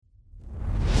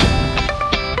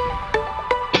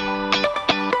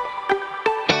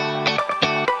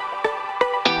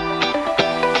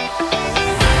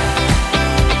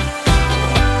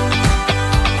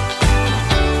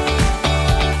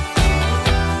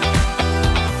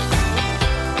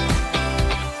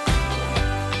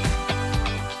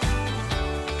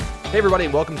Hey everybody,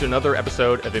 and welcome to another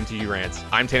episode of MTG Rants.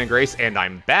 I'm Tannen Grace, and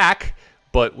I'm back,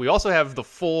 but we also have the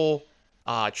full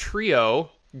trio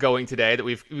going today that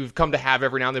we've come to have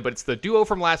every now and then, but it's the duo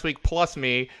from last week plus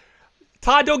me.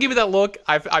 Todd, don't give me that look.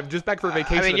 I'm just back for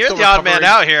vacation. I mean, you're the odd man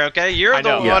out here, okay? You're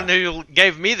the one who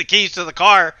gave me the keys to the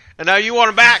car, and now you want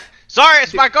them back. Sorry,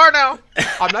 it's my car now.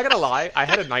 I'm not going to lie. I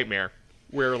had a nightmare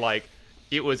where,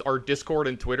 it was our Discord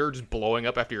and Twitter just blowing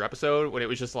up after your episode when it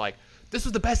was just like, this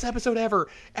was the best episode ever.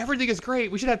 Everything is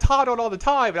great. We should have Todd on all the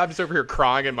time. And I'm just over here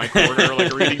crying in my corner,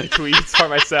 reading the tweets by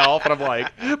myself. And I'm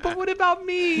like, but what about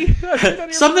me?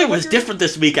 Something was different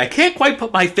this week. I can't quite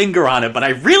put my finger on it, but I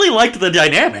really liked the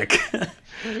dynamic.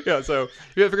 Yeah, so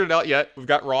if you haven't figured it out yet, we've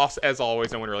got Ross, as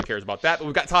always. No one really cares about that. But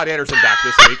we've got Todd Anderson back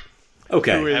this week.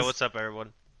 Okay. Hey, what's up,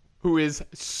 everyone? Who is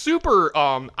super,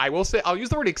 I will say, I'll use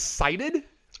the word excited.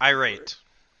 Irate.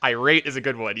 Irate is a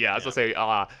good one, yeah. I was going to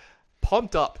say,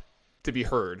 pumped up to be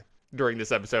heard during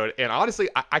this episode. And honestly,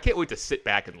 I can't wait to sit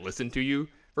back and listen to you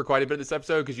for quite a bit of this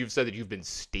episode because you've said that you've been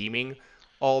steaming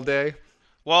all day.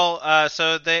 Well,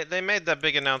 so they made that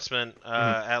big announcement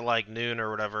at noon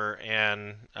or whatever,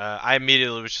 and I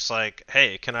immediately was just like,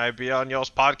 hey, can I be on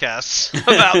y'all's podcasts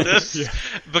about this? Yeah.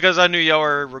 Because I knew y'all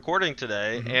were recording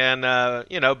today, and,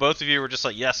 both of you were just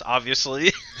like, yes,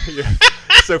 obviously. Yeah.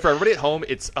 So for everybody at home,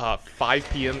 it's 5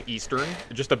 p.m. Eastern,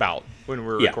 just about, when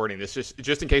we're recording this.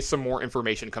 Just in case some more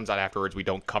information comes out afterwards, we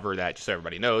don't cover that, just so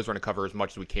everybody knows. We're going to cover as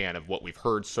much as we can of what we've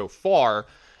heard so far,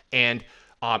 and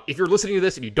if you're listening to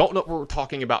this and you don't know what we're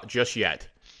talking about just yet,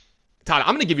 Todd,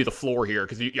 I'm going to give you the floor here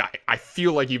because I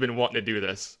feel like you've been wanting to do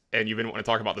this and you've been wanting to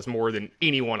talk about this more than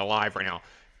anyone alive right now.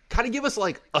 Kind of give us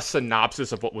a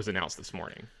synopsis of what was announced this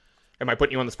morning. Am I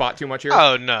putting you on the spot too much here?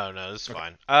 Oh, no, this is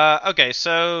fine. Okay,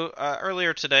 so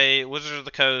earlier today, Wizards of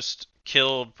the Coast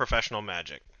killed Professional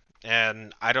Magic.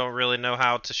 And I don't really know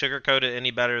how to sugarcoat it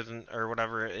any better than, or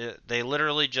whatever. They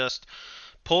literally just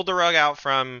pulled the rug out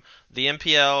from the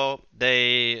MPL.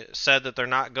 They said that they're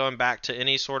not going back to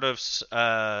any sort of,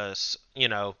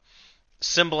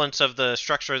 semblance of the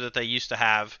structure that they used to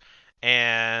have,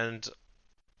 and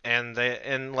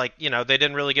they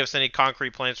didn't really give us any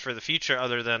concrete plans for the future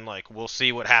other than we'll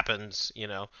see what happens,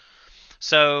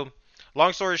 So,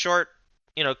 long story short,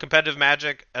 competitive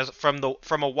Magic from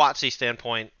a WotC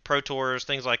standpoint, Pro Tours,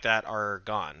 things like that are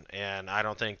gone, and I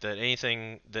don't think that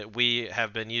anything that we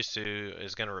have been used to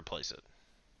is going to replace it.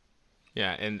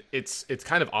 Yeah, and it's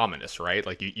kind of ominous, right?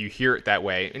 You hear it that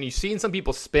way, and you've seen some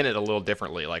people spin it a little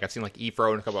differently. I've seen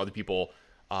Efro and a couple other people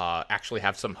actually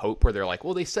have some hope where they're like,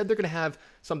 well, they said they're going to have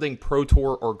something Pro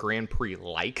Tour or Grand Prix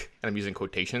like, and I'm using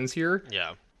quotations here.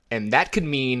 Yeah. And that could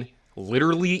mean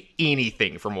literally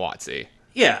anything from WotC.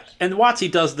 Yeah, and WotC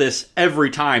does this every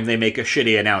time they make a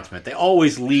shitty announcement. They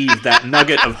always leave that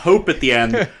nugget of hope at the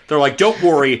end. They're like, don't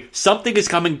worry, something is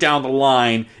coming down the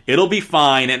line. It'll be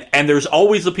fine. And there's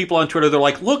always the people on Twitter, they're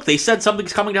like, look, they said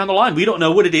something's coming down the line. We don't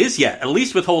know what it is yet. At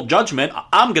least withhold judgment.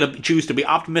 I'm going to choose to be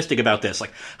optimistic about this.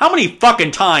 How many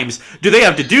fucking times do they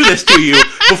have to do this to you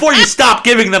before you stop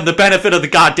giving them the benefit of the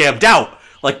goddamn doubt?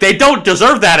 They don't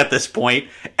deserve that at this point.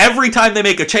 Every time they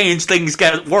make a change, things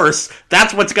get worse.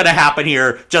 That's what's going to happen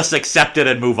here. Just accept it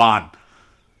and move on.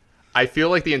 I feel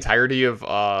like the entirety of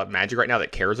Magic right now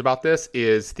that cares about this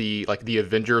is the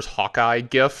Avengers Hawkeye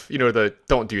gif. The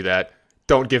don't do that.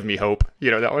 Don't give me hope.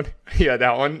 That one? Yeah,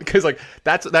 that one. Because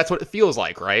that's what it feels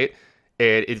like, right?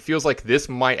 And it feels like this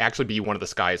might actually be one of the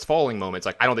sky is falling moments.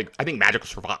 I think Magic will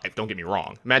survive. Don't get me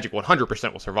wrong. Magic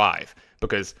 100% will survive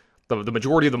because the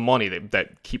majority of the money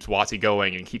that keeps WotC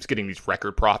going and keeps getting these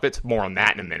record profits, more on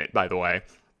that in a minute, by the way,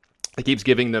 it keeps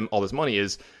giving them all this money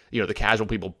is, the casual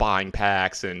people buying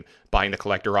packs and buying the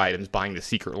collector items, buying the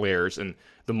secret layers, and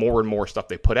the more and more stuff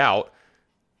they put out.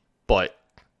 But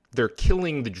they're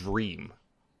killing the dream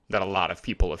that a lot of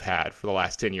people have had for the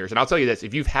last 10 years. And I'll tell you this,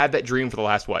 if you've had that dream for the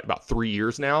last, about 3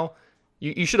 years now,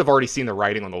 you should have already seen the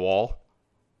writing on the wall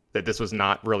that this was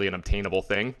not really an obtainable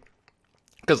thing.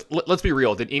 Because let's be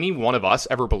real, did any one of us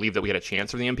ever believe that we had a chance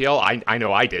for the MPL? I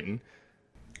know I didn't.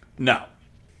 No.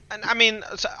 And I mean,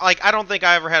 I don't think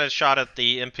I ever had a shot at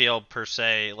the MPL per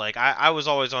se. I was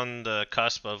always on the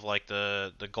cusp of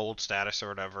the gold status or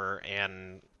whatever,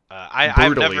 and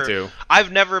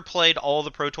I've never played all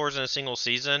the Pro Tours in a single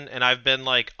season, and I've been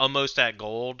almost at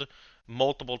gold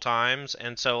multiple times,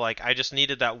 and so I just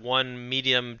needed that one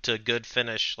medium to good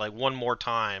finish one more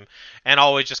time, and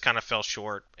always just kind of fell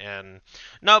short. And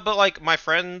no, but my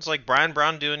friends Brian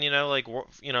Brown doing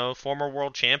former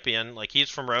world champion, he's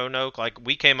from Roanoke,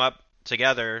 we came up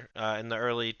together in the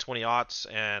early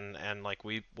 20-aughts, and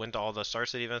we went to all the Star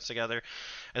City events together,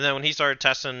 and then when he started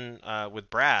testing with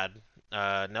Brad,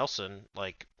 Nelson,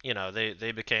 like, you know,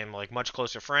 they became like much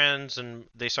closer friends, and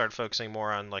they started focusing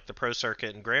more on like the pro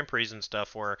circuit and Grand Prix and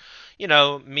stuff, where, you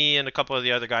know, me and a couple of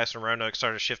the other guys from Roanoke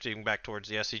started shifting back towards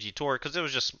the SCG Tour because it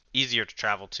was just easier to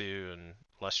travel to and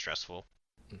less stressful.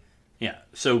 Yeah,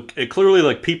 so clearly,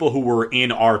 like, people who were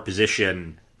in our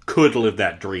position could live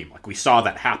that dream. Like, we saw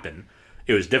that happen.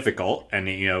 It was difficult, and,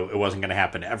 you know, it wasn't going to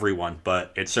happen to everyone,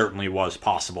 but it certainly was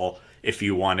possible if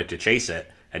you wanted to chase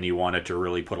it and you wanted to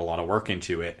really put a lot of work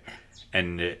into it.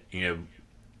 And, you know,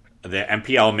 the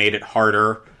MPL made it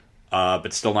harder,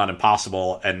 but still not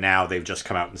impossible, and now they've just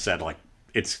come out and said, like,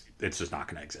 it's just not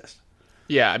going to exist.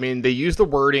 Yeah, I mean, they use the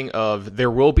wording of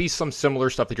there will be some similar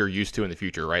stuff that you're used to in the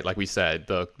future, right? Like we said,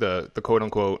 the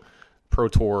quote-unquote Pro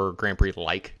Tour Grand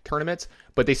Prix-like tournaments.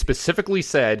 But they specifically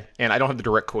said, and I don't have the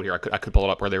direct quote here, I could pull it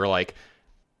up, where they were like,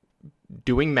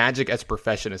 doing Magic as a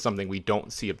profession is something we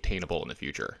don't see obtainable in the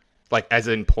future. Like, as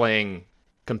in playing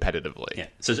competitively. Yeah.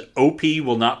 It says, OP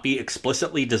will not be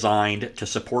explicitly designed to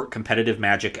support competitive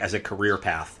Magic as a career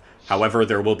path. However,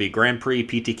 there will be Grand Prix,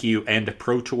 PTQ, and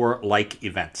Pro Tour-like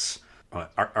events.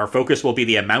 Our focus will be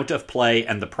the amount of play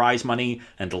and the prize money,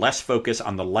 and less focus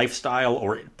on the lifestyle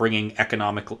or it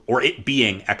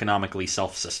being economically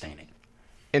self-sustaining.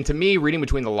 And to me, reading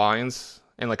between the lines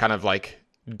and like kind of like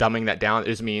dumbing that down, it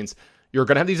just means you're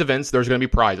going to have these events, there's going to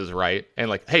be prizes, right? And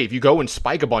like, hey, if you go and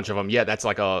spike a bunch of them, yeah, that's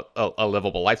like a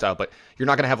livable lifestyle, but you're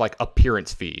not going to have like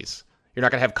appearance fees. You're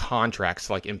not going to have contracts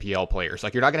like MPL players.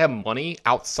 Like, you're not going to have money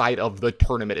outside of the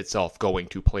tournament itself going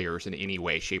to players in any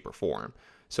way, shape, or form.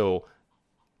 So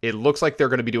it looks like they're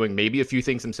going to be doing maybe a few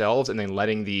things themselves and then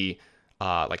letting the,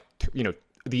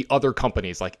 the other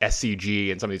companies like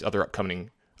SCG and some of these other upcoming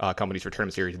companies for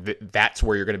tournament series, that's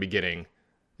where you're going to be getting,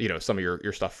 you know, some of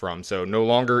your stuff from. So no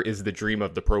longer is the dream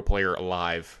of the pro player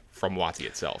alive from WotC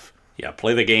itself. Yeah,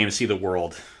 play the game, see the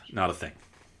world, not a thing.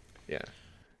 Yeah.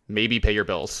 Maybe pay your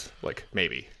bills, like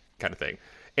maybe kind of thing.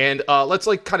 And let's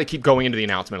like kind of keep going into the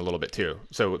announcement a little bit too.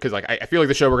 So because like I feel like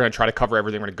the show, we're going to try to cover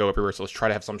everything, we're going to go everywhere. So let's try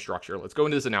to have some structure. Let's go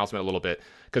into this announcement a little bit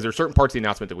because there's certain parts of the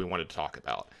announcement that we wanted to talk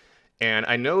about. And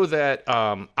I know that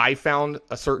I found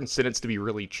a certain sentence to be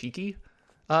really cheeky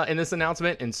in this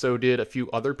announcement, and so did a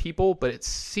few other people. But it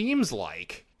seems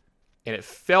like, and it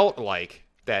felt like,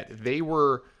 that they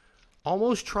were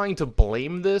almost trying to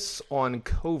blame this on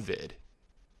COVID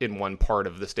in one part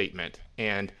of the statement.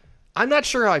 And I'm not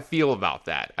sure how I feel about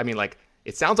that. I mean, like,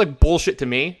 it sounds like bullshit to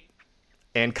me,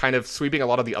 and kind of sweeping a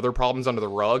lot of the other problems under the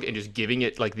rug and just giving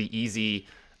it like the easy,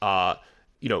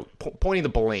 pointing the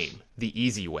blame the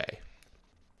easy way.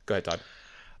 Go ahead,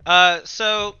 Todd.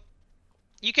 So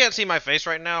you can't see my face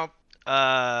right now,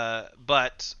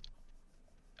 but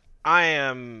I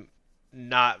am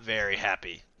not very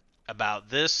happy about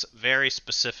this very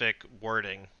specific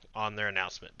wording on their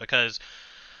announcement, because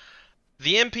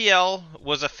the MPL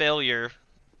was a failure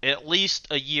at least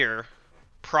a year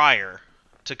prior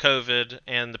to COVID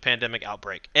and the pandemic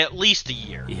outbreak. At least a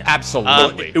year. Yeah,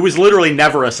 absolutely. It was literally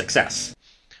never a success.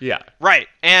 Yeah. Right.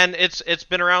 And it's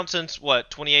been around since,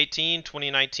 2018,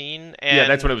 2019? And yeah,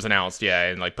 that's when it was announced, yeah,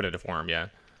 and like put into form, yeah.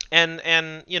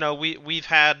 And you know, we've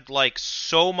had like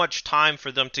so much time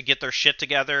for them to get their shit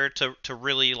together to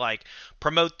really like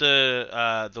promote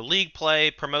the league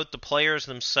play, promote the players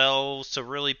themselves, to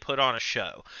really put on a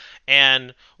show.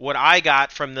 And what I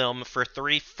got from them for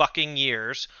 3 fucking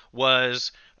years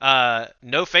was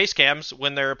no face cams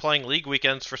when they're playing league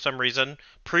weekends for some reason,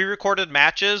 pre-recorded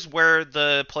matches where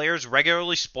the players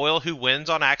regularly spoil who wins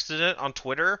on accident on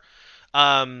Twitter,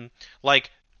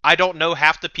 I don't know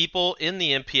half the people in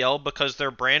the MPL because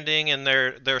their branding and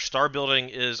their star building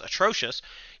is atrocious.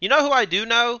 You know who I do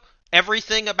know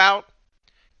everything about?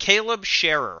 Caleb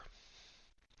Scherer.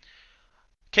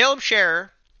 Caleb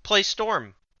Scherer plays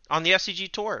Storm on the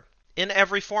SCG Tour in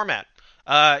every format.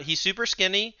 He's super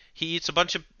skinny. He eats a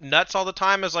bunch of nuts all the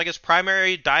time as like his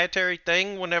primary dietary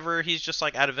thing whenever he's just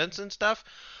like at events and stuff.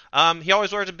 He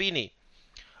always wears a beanie.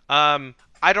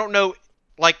 I don't know,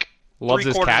 like, loves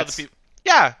his cats. Of the people.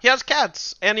 Yeah, he has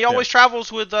cats, and he always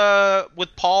travels with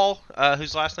Paul,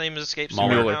 whose last name escapes me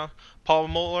right now. Paul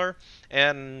Muller,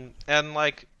 and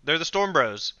like they're the Storm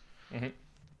Bros. Mm-hmm.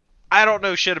 I don't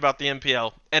know shit about the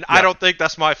MPL, and I don't think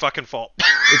that's my fucking fault.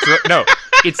 No,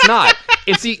 it's not.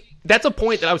 And see, that's a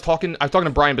point that I was talking to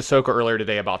Brian Basoka earlier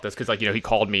today about this, because like, you know, he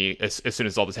called me as soon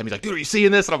as all this happened. He's like, dude, are you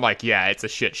seeing this? And I'm like, yeah, it's a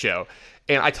shit show.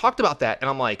 And I talked about that, and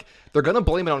I'm like, they're gonna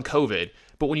blame it on COVID.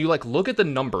 But when you like look at the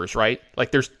numbers, right?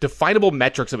 Like, there's definable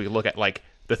metrics that we look at, like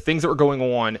the things that were going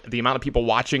on, the amount of people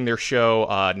watching their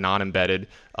show, non-embedded,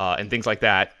 and things like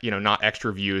that. You know, not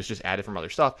extra views, just added from other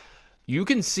stuff. you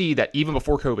can see that even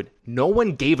before COVID, no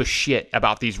one gave a shit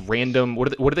about these random,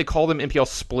 what do they call them? MPL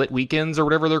split weekends or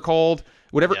whatever they're called.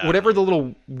 Whatever the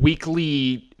little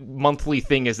weekly, monthly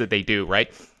thing is that they do,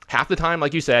 right? Half the time,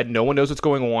 like you said, no one knows what's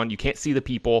going on. You can't see the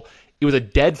people. It was a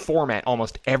dead format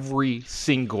almost every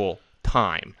single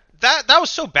time. That was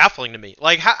so baffling to me.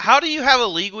 Like, how do you have a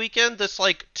league weekend that's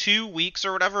like 2 weeks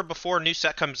or whatever before a new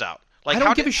set comes out? Like, I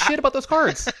don't give a shit about those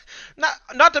cards.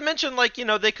 Not to mention, like, you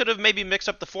know, they could have maybe mixed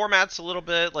up the formats a little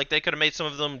bit. Like, they could have made some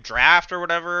of them draft or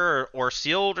whatever, or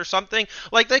sealed or something.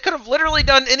 Like, they could have literally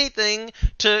done anything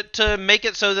to make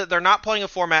it so that they're not playing a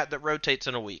format that rotates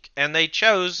in a week. And they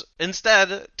chose,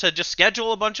 instead, to just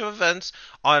schedule a bunch of events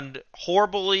on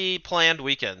horribly planned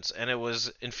weekends. And it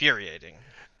was infuriating.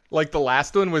 Like, the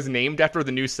last one was named after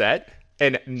the new set,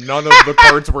 and none of the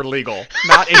cards were legal.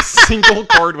 Not a single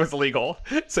card was legal.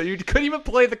 So you couldn't even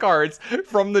play the cards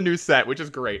from the new set, which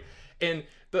is great. And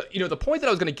the point that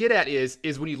I was going to get at is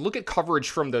when you look at coverage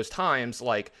from those times,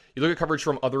 like you look at coverage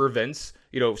from other events,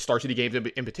 Star City Games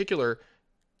in particular,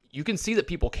 you can see that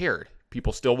people cared.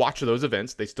 People still watched those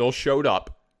events. They still showed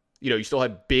up. You still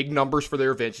had big numbers for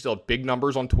their events. You still had big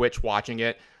numbers on Twitch watching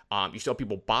it. You still have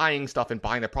people buying stuff and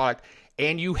buying the product.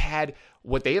 And you had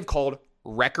what they have called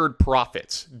record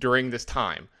profits during this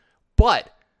time.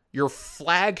 But your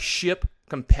flagship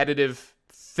competitive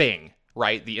thing,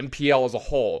 right, the MPL as a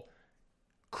whole,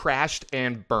 crashed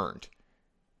and burned.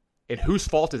 And whose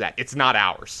fault is that? It's not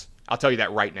ours. I'll tell you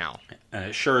that right now. And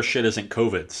it sure as shit isn't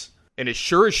COVID's. And it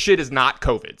sure as shit is not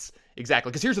COVID's.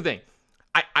 Exactly. Because here's the thing.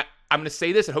 I'm going to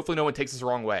say this, and hopefully no one takes this the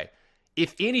wrong way.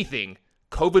 If anything,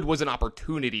 COVID was an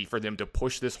opportunity for them to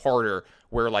push this harder,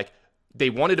 where, like, they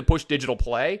wanted to push digital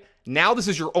play. Now this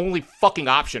is your only fucking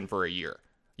option for a year.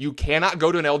 You cannot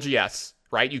go to an LGS,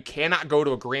 right? You cannot go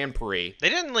to a Grand Prix. They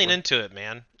didn't lean into it,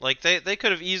 man. Like, they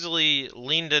could have easily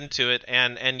leaned into it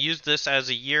and used this as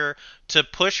a year to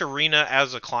push Arena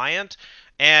as a client.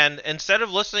 And instead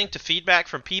of listening to feedback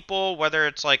from people, whether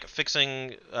it's like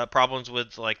fixing problems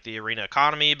with like the Arena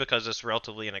economy because it's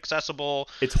relatively inaccessible.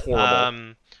 It's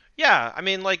horrible. Yeah, I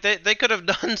mean, like, they could have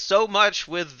done so much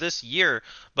with this year,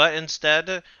 but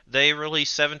instead they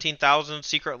released 17,000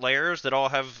 secret layers that all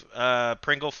have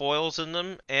Pringle foils in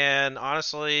them, and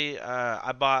honestly,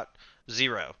 I bought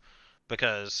 0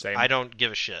 because Same. I don't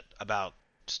give a shit about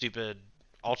stupid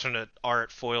alternate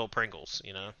art foil Pringles,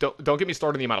 Don't get me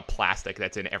started on the amount of plastic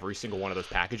that's in every single one of those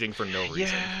packaging for no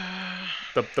reason.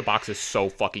 Yeah. The box is so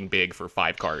fucking big for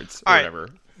 5 cards or all whatever.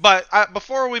 Right. But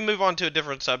before we move on to a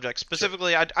different subject,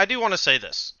 specifically, sure. I do want to say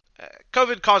this.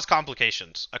 COVID caused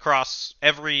complications across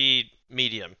every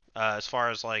medium, as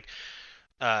far as, like,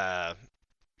 in-store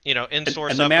and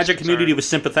stuff. the Magic community was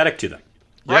sympathetic to them.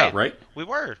 Right. Yeah, right? We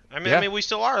were. I mean, we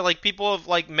still are. Like, people have,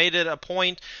 like, made it a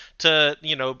point to,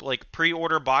 like,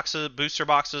 pre-order booster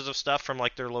boxes of stuff from,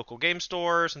 like, their local game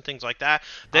stores and things like that.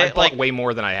 I bought way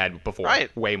more than I had before.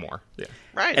 Right. Way more. Yeah.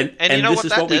 Right. And you know this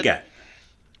is what we get.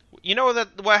 You know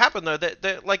what happened, though?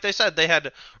 Like they said, they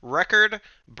had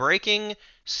record-breaking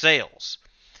sales.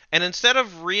 And instead of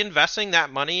reinvesting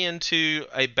that money into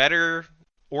a better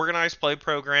organized play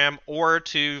program or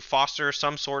to foster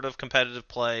some sort of competitive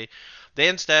play, they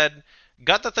instead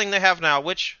got the thing they have now,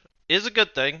 which is a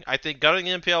good thing. I think gutting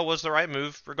the MPL was the right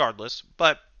move regardless.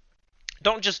 But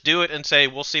don't just do it and say,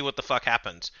 we'll see what the fuck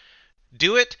happens.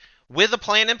 Do it with a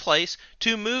plan in place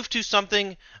to move to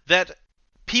something that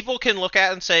people can look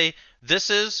at and say, this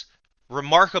is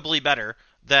remarkably better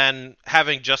than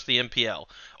having just the MPL.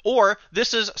 Or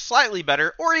this is slightly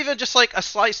better, or even just like a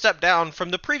slight step down from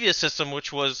the previous system,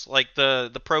 which was like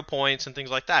the pro points and things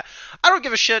like that. I don't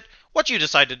give a shit what you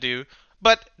decide to do,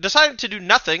 but deciding to do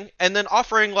nothing and then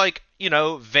offering, like,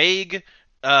 vague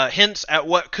hints at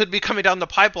what could be coming down the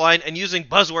pipeline and using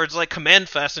buzzwords like Command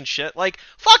Fest and shit, like,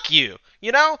 fuck you.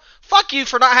 Fuck you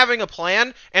for not having a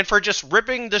plan and for just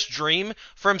ripping this dream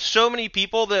from so many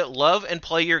people that love and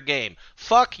play your game.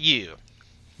 Fuck you.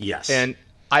 Yes. And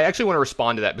I actually want to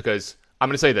respond to that because I'm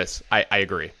going to say this. I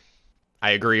agree.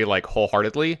 I agree, like,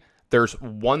 wholeheartedly. There's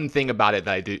one thing about it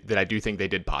that I do think they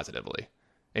did positively.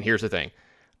 And here's the thing.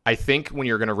 I think when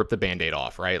you're going to rip the Band-Aid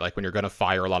off, right? Like when you're going to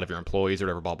fire a lot of your employees or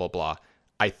whatever, blah, blah, blah.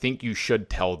 I think you should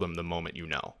tell them the moment you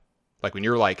know. Like when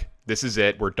you're like, this is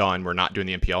it, we're done, we're not doing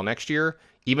the MPL next year,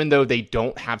 even though they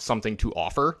don't have something to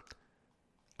offer,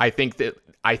 I think that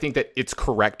it's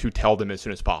correct to tell them as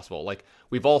soon as possible. Like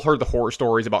we've all heard the horror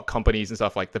stories about companies and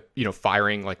stuff like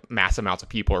firing like mass amounts of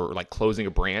people or like closing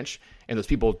a branch, and those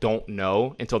people don't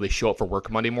know until they show up for work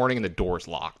Monday morning and the door's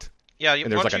locked. Yeah,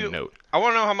 and there's like a note. I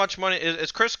want to know how much money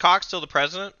is Chris Cox still the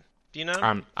president? Do you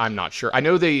know? I'm not sure. I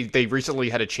know they recently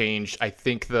had a change. I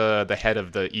think the head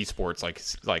of the esports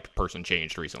like person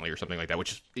changed recently or something like that,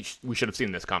 which is, we should have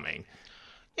seen this coming.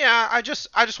 Yeah, I just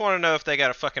want to know if they got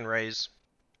a fucking raise.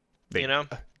 You know?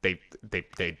 They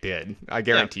did. I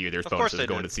guarantee you there's bonuses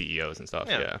going to CEOs and stuff.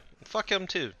 Yeah. Fuck them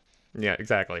too. Yeah,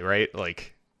 exactly, right?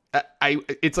 Like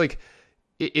it's like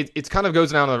it's kind of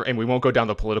goes down, and we won't go down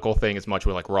the political thing as much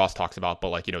with like Ross talks about, but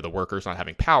like, you know, the workers not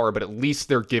having power, but at least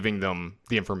they're giving them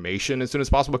the information as soon as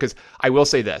possible. Because I will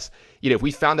say this, you know, if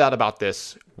we found out about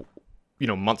this, you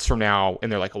know, months from now,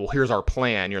 and they're like, oh, well, here's our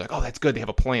plan. You're like, oh, that's good. They have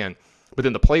a plan. But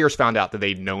then the players found out that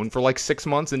they'd known for like 6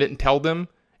 months and didn't tell them,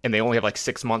 and they only have like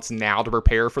 6 months now to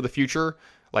prepare for the future.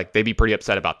 Like, they'd be pretty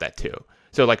upset about that too.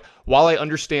 So like, while I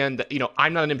understand that, you know,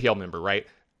 I'm not an MPL member, right?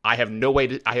 I have no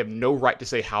right to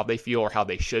say how they feel or how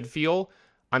they should feel.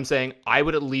 I'm saying I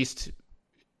would at least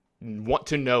want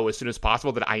to know as soon as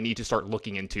possible that I need to start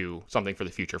looking into something for the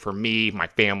future for me, my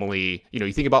family. You know,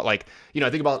 you think about like, you know,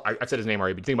 I said his name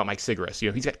already, but you think about Mike Sigris. You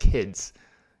know, he's got kids.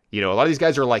 You know, a lot of these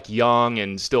guys are like young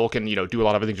and still can, you know, do a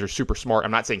lot of things. They're super smart.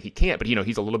 I'm not saying he can't, but, you know,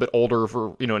 he's a little bit older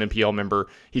for, you know, an MPL member.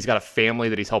 He's got a family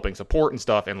that he's helping support and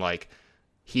stuff. And like,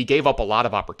 he gave up a lot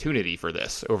of opportunity for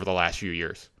this over the last few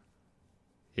years.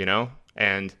 You know,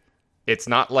 and it's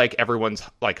not like everyone's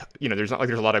like, you know, there's a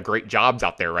lot of great jobs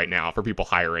out there right now for people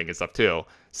hiring and stuff too.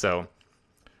 So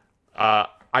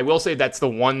I will say that's the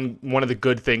one of the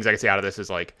good things I can say out of this is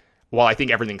like, while I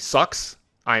think everything sucks,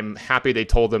 I'm happy they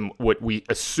told them what we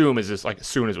assume is just like as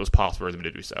soon as it was possible for them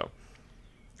to do so.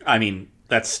 I mean,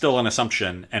 that's still an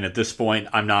assumption, and at this point,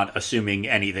 I'm not assuming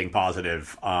anything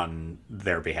positive on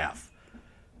their behalf.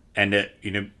 And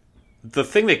you know, the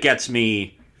thing that gets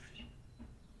me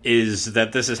is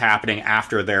that this is happening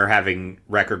after they're having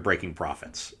record-breaking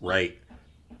profits, right?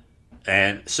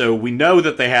 And so we know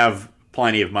that they have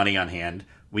plenty of money on hand.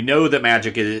 We know that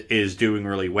Magic is doing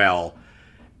really well,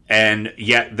 and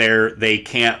yet they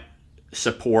can't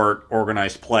support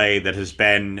organized play that has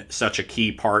been such a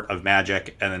key part of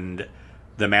Magic and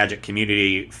the Magic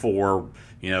community for,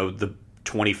 you know, the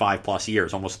 25 plus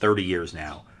years, almost 30 years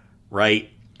now, right?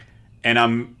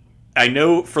 And I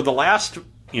know for the last,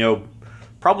 you know,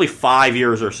 probably 5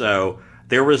 years or so,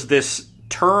 there was this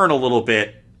turn a little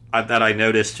bit that I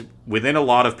noticed within a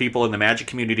lot of people in the Magic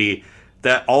community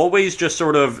that always just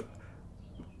sort of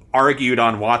argued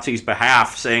on WotC's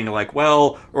behalf, saying like,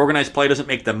 well, organized play doesn't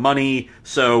make them money,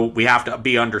 so we have to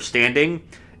be understanding.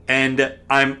 And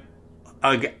I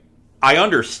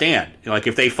understand. Like,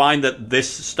 if they find that this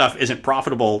stuff isn't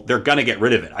profitable, they're going to get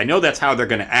rid of it. I know that's how they're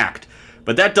going to act,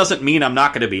 but that doesn't mean I'm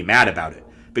not going to be mad about it.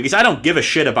 Because I don't give a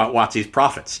shit about WotC's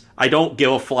profits. I don't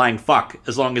give a flying fuck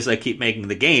as long as they keep making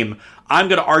the game. I'm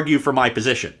going to argue for my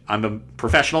position. I'm a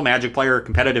professional Magic player, a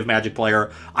competitive Magic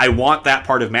player. I want that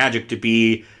part of Magic to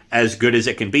be as good as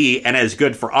it can be and as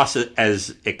good for us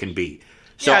as it can be.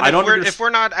 So yeah, if we're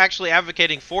not actually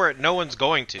advocating for it, no one's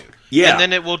going to. Yeah. And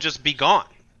then it will just be gone.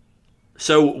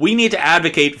 So we need to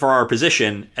advocate for our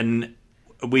position, and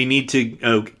we need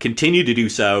to continue to do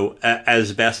so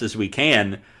as best as we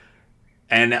can.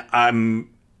 And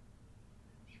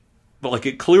but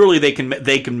like, clearly they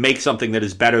can make something that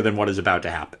is better than what is about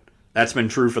to happen. That's been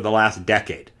true for the last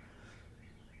decade.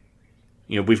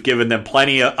 You know, we've given them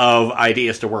plenty of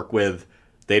ideas to work with.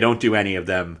 They don't do any of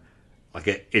them.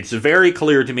 Like, it's very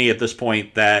clear to me at this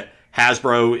point that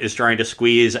Hasbro is trying to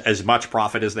squeeze as much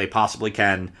profit as they possibly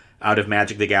can out of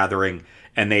Magic the Gathering,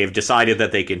 and they've decided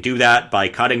that they can do that by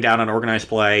cutting down on organized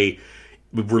play,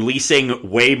 releasing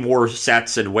way more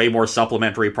sets and way more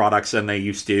supplementary products than they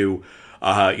used to, you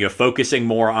know, focusing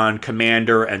more on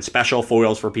Commander and special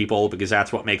foils for people because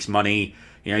that's what makes money.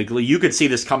 You know, you could see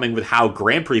this coming with how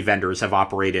Grand Prix vendors have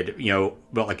operated. You know,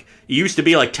 but like, it used to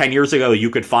be like 10 years ago,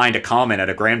 you could find a common at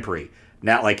a Grand Prix.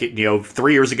 Now, like, you know,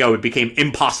 3 years ago, it became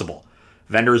impossible.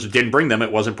 Vendors didn't bring them;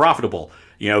 it wasn't profitable.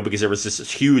 You know, because there was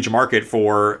this huge market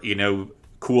for, you know,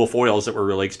 cool foils that were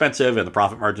really expensive, and the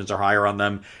profit margins are higher on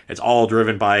them. It's all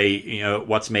driven by, you know,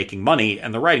 what's making money,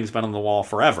 and the writing's been on the wall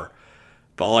forever.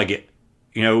 But like,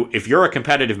 you know, if you're a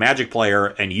competitive Magic player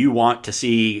and you want to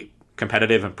see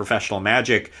competitive and professional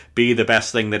Magic be the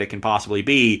best thing that it can possibly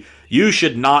be, you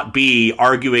should not be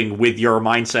arguing with your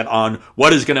mindset on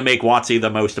what is going to make WotC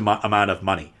the most amount of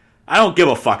money. I don't give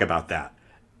a fuck about that.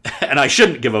 And I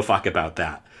shouldn't give a fuck about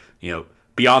that. You know,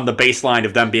 beyond the baseline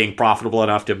of them being profitable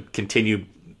enough to continue, you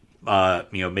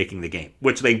know, making the game,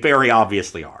 which they very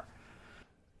obviously are.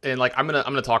 And like, I'm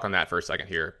gonna talk on that for a second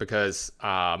here because,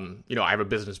 you know, I have a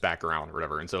business background or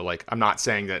whatever, and so like, I'm not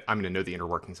saying that I'm gonna know the inner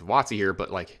workings of WotC here, but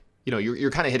like, you know,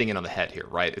 you're kind of hitting it on the head here,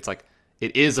 right? It's like,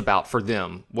 it is about, for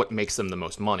them, what makes them the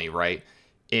most money, right?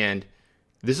 And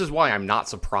this is why I'm not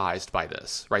surprised by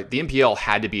this, right? The MPL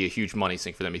had to be a huge money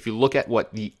sink for them. If you look at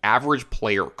what the average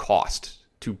player cost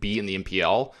to be in the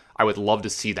MPL, I would love to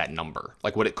see that number,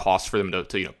 like what it costs for them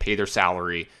to pay their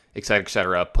salary, et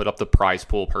cetera, put up the prize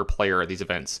pool per player at these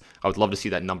events. I would love to see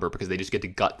that number because they just get to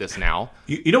gut this now.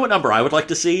 You know what number I would like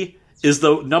to see? Is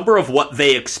the number of what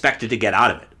they expected to get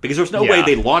out of it. Because there's no way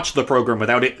they launched the program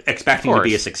without it expecting to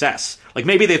be a success. Like,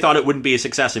 maybe they thought it wouldn't be a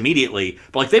success immediately,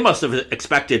 but like they must have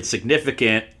expected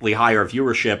significantly higher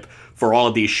viewership for all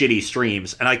of these shitty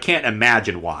streams, and I can't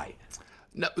imagine why.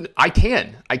 No, I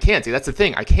can. See, that's the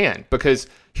thing. I can. Because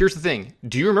here's the thing.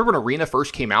 Do you remember when Arena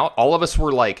first came out? All of us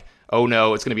were like, oh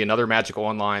no, it's going to be another Magic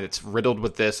Online that's riddled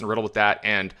with this and riddled with that.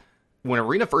 And when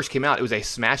Arena first came out, it was a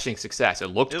smashing success. It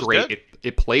looked great.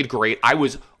 It played great. I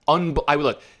was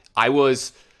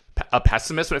a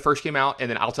pessimist when it first came out, and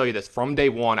then I'll tell you this: from day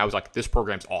one, I was like, "This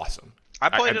program's awesome." I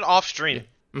played it off stream.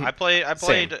 Yeah. I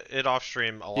played it off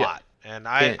stream a lot, and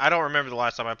I don't remember the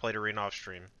last time I played Arena off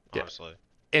stream. Honestly.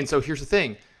 Yeah. And so here's the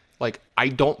thing: like, I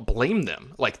don't blame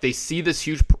them. Like, they see this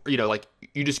huge, like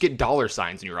you just get dollar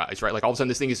signs in your eyes, right? Like, all of a sudden,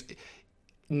 this thing is.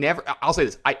 Never. I'll say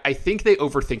this. I think they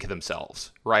overthink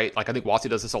themselves, right? Like, I think WotC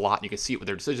does this a lot, and you can see it with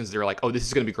their decisions. They're like, "Oh, this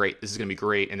is going to be great. This is going to be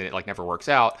great," and then it like never works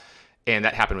out. And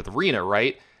that happened with Arena,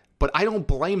 right? But I don't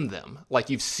blame them. Like,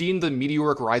 you've seen the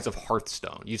meteoric rise of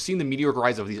Hearthstone. You've seen the meteoric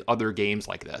rise of these other games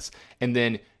like this, and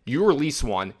then you release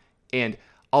one, and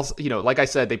also, like I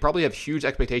said, they probably have huge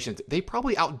expectations. They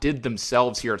probably outdid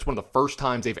themselves here. It's one of the first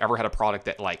times they've ever had a product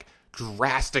that like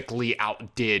drastically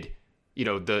outdid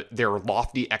their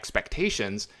lofty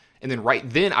expectations. And then right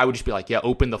then I would just be like, yeah,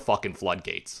 open the fucking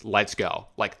floodgates. Let's go.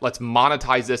 Like, let's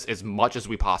monetize this as much as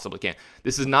we possibly can.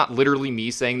 This is not literally me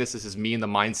saying this. This is me in the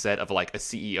mindset of like a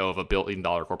CEO of a $1 billion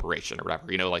corporation or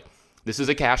whatever. Like, this is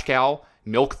a cash cow.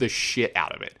 Milk the shit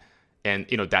out of it. And,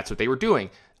 that's what they were doing.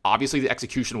 Obviously, the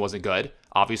execution wasn't good.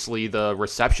 Obviously, the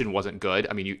reception wasn't good.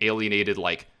 I mean, you alienated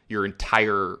like your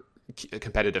entire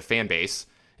competitive fan base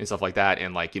and stuff like that,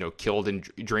 and like, killed in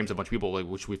dreams of a bunch of people,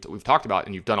 which we've talked about,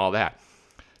 and you've done all that.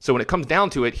 So when it comes down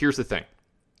to it, here's the thing.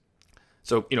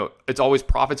 So, it's always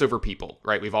profits over people,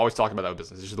 right? We've always talked about that with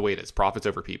business. This is the way it is, profits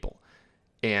over people.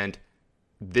 And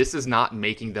this is not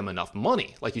making them enough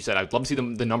money. Like you said, I'd love to see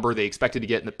the number they expected to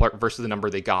get versus the number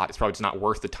they got. It's probably just not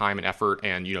worth the time and effort.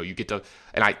 And, you get to,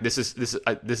 and this is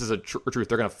a truth.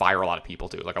 They're going to fire a lot of people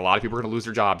too. Like, a lot of people are going to lose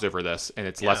their jobs over this, and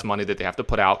it's less money that they have to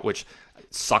put out, which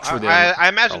sucks for them. I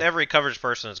imagine every coverage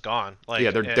person is gone. Like,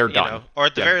 yeah, they're done. Or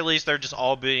at the very least, they're just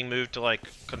all being moved to like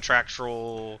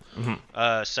contractual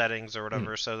settings or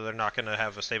whatever, so they're not going to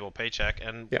have a stable paycheck.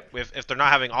 And if they're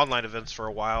not having online events for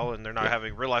a while, and they're not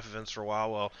having real life events for a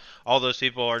while, well, all those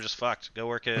people are just fucked. Go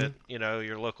work at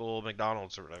your local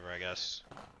McDonald's or whatever, I guess.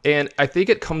 And I think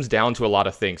it comes down to a lot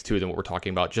of things too than what we're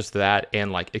talking about, just that,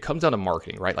 and like it comes down to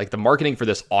marketing, right? Like, the marketing for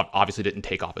this obviously didn't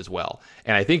take off as well.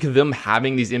 And I think them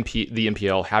having the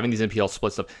MPL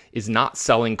split stuff is not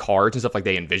selling cards and stuff like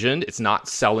they envisioned. It's not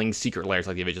selling secret layers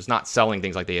like they envisioned. It's not selling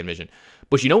things like they envisioned.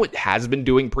 But you know what has been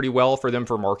doing pretty well for them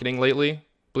for marketing lately,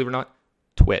 believe it or not?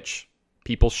 Twitch,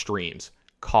 people's streams,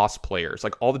 cosplayers,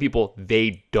 like all the people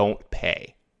they don't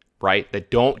pay, right?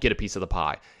 That don't get a piece of the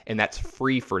pie, and that's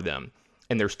free for them.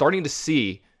 And they're starting to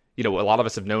see, a lot of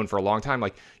us have known for a long time,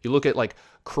 like, you look at like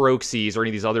Croxies or any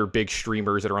of these other big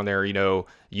streamers that are on there,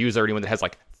 Use or anyone that has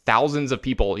like thousands of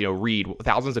people,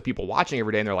 thousands of people watching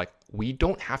every day, and they're like, we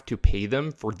don't have to pay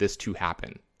them for this to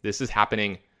happen. This is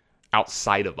happening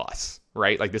outside of us,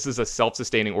 right? Like, this is a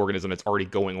self-sustaining organism that's already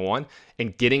going on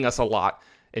and getting us a lot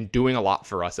and doing a lot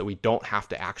for us that we don't have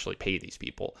to actually pay these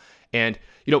people. And,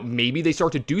 maybe they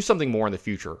start to do something more in the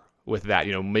future with that.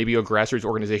 Maybe a grassroots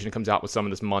organization comes out with some of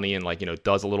this money and like,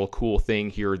 does a little cool thing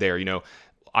here or there.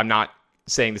 I'm not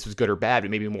saying this was good or bad,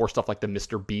 but maybe more stuff like the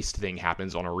Mr. Beast thing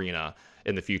happens on Arena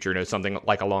in the future. Something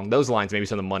like along those lines, maybe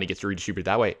some of the money gets redistributed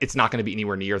that way. It's not going to be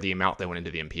anywhere near the amount that went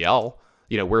into the MPL.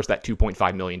 Where's that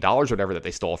 $2.5 million or whatever that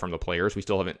they stole from the players? We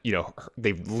still haven't,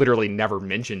 they've literally never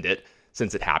mentioned it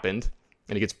since it happened.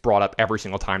 And it gets brought up every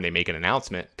single time they make an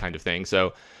announcement, kind of thing.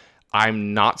 So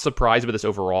I'm not surprised by this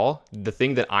overall. The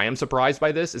thing that I am surprised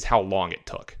by this is how long it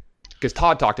took. Because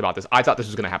Todd talked about this. I thought this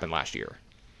was going to happen last year.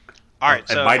 All right,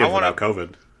 so it might have without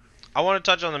COVID. I want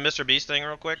to touch on the Mr. Beast thing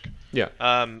real quick. Yeah.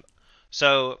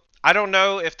 So I don't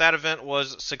know if that event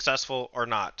was successful or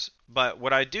not, but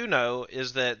what I do know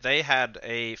is that they had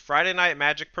a Friday Night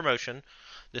Magic promotion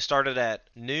that started at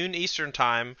noon Eastern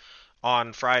time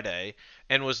on Friday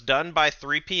and was done by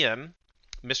 3 p.m.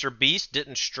 Mr. Beast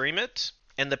didn't stream it.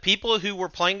 And the people who were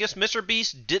playing against Mr.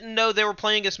 Beast didn't know they were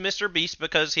playing against Mr. Beast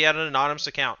because he had an anonymous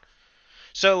account.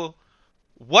 So,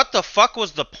 what the fuck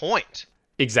was the point?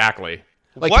 Exactly.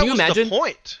 Like, what can you was imagine? The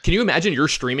point? Can you imagine you're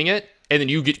streaming it and then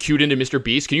you get queued into Mr.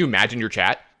 Beast? Can you imagine your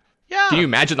chat? Yeah. Can you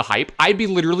imagine the hype? I'd be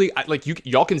literally like,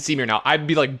 y'all can see me now. I'd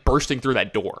be like bursting through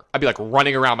that door. I'd be like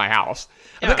running around my house.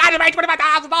 I'm like, I made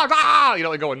 $25,000. You know,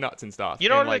 like going nuts and stuff. You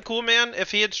know what would be cool, man?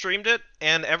 If he had streamed it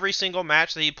and every single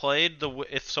match that he played,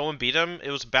 if someone beat him,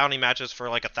 it was bounty matches for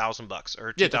like $1,000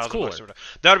 or $2,000 or whatever.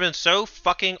 That would have been so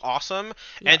fucking awesome.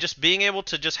 Yeah. And just being able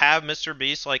to just have Mr.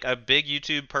 Beast, like a big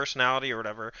YouTube personality or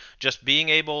whatever, just being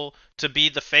able to be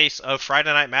the face of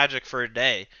Friday Night Magic for a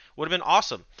day would have been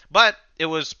awesome. But it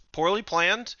was poorly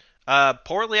planned,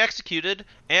 poorly executed,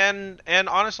 and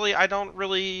honestly, I don't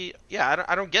really,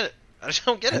 I don't get it. I just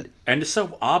don't get it. And it's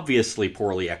so obviously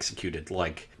poorly executed.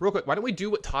 Like, real quick, why don't we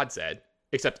do what Todd said?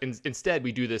 Except instead,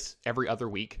 we do this every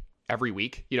week.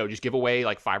 You know, just give away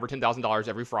like $5,000 or $10,000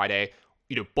 every Friday.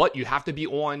 You know, but you have to be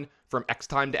on from X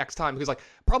time to X time because, like,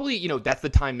 probably, you know, that's the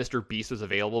time Mr. Beast was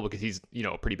available because he's, you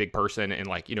know, a pretty big person and,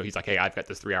 like, you know, he's like, hey, I've got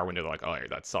this 3-hour window. They're like, oh,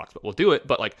 that sucks, but we'll do it.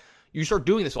 But like, you start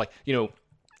doing this, like, you know,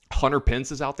 Hunter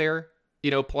Pence is out there,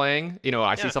 you know, playing. You know,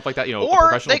 I see stuff like that. You know,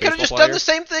 or they could have just done the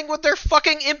same thing with their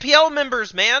fucking MPL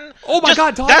members, man. Oh my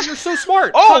God, Todd, you're so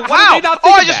smart. Oh, wow.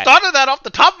 I just thought of that off the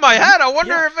top of my head. I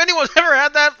wonder if anyone's ever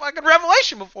had that fucking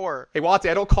revelation before. Hey, Watsy,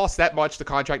 I don't cost that much to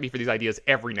contract me for these ideas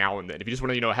every now and then. If you just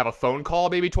want to, you know, have a phone call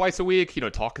maybe twice a week, you know,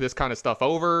 talk this kind of stuff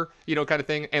over, you know, kind of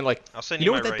thing, and like, I'll send you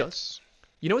know my what that rates. does?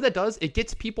 You know what that does? It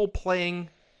gets people playing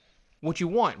what you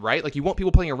want, right? Like, you want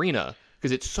people playing Arena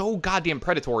because it's so goddamn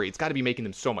predatory. It's got to be making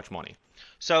them so much money.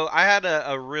 So I had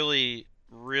a really,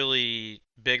 really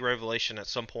big revelation at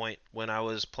some point when I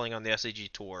was playing on the SAG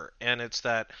tour, and it's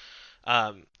that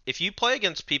if you play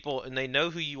against people and they know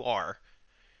who you are,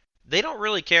 they don't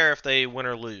really care if they win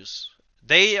or lose.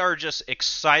 They are just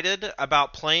excited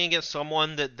about playing against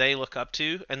someone that they look up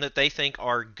to and that they think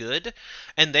are good,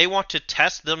 and they want to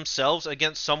test themselves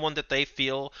against someone that they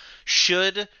feel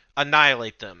should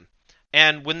annihilate them.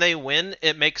 And when they win,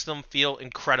 it makes them feel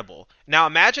incredible. Now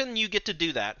imagine you get to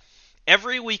do that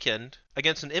every weekend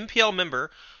against an MPL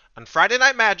member on Friday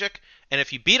Night Magic, and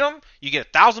if you beat them, you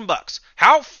get $1,000.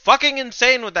 How fucking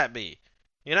insane would that be?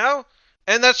 You know?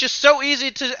 And that's just so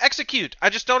easy to execute. I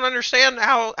just don't understand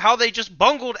how they just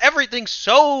bungled everything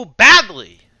so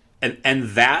badly. And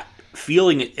that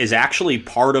feeling is actually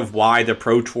part of why the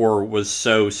Pro Tour was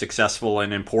so successful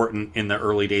and important in the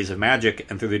early days of Magic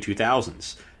and through the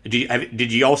 2000s.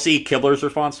 Did you all see Kibler's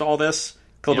response to all this?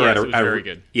 Kibler had very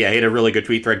good. Yeah, he had a really good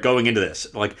tweet thread going into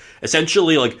this. Like,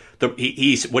 essentially, like what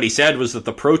he said was that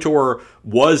the Pro Tour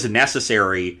was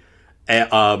necessary, you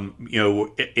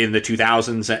know, in the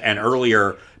 2000s and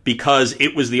earlier because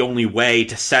it was the only way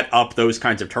to set up those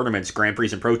kinds of tournaments, Grand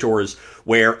Prix and Pro Tours,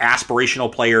 where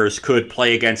aspirational players could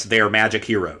play against their Magic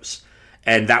heroes.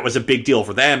 And that was a big deal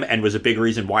for them and was a big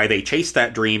reason why they chased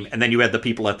that dream. And then you had the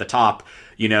people at the top,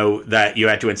 you know, that you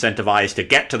had to incentivize to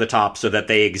get to the top so that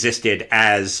they existed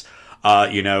as,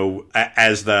 you know,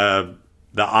 as the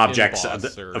objects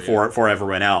for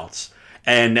everyone else.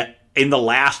 And in the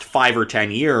last 5 or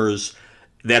 10 years,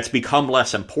 that's become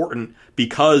less important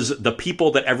because the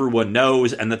people that everyone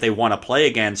knows and that they want to play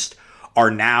against are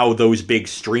now those big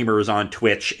streamers on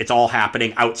Twitch. It's all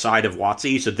happening outside of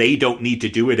WotC, so they don't need to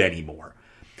do it anymore.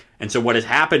 And so what has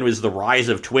happened was the rise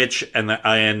of Twitch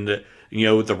and you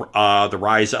know the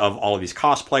rise of all of these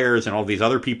cosplayers and all of these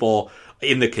other people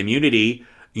in the community.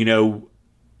 You know,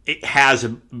 it has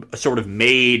sort of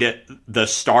made the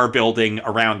star building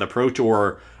around the Pro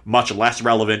Tour much less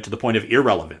relevant to the point of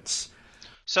irrelevance.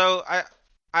 So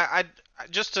I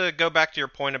just to go back to your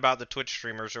point about the Twitch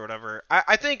streamers or whatever,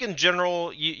 I think in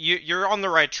general you're on the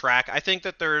right track. I think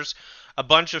that there's a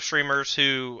bunch of streamers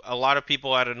who a lot of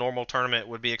people at a normal tournament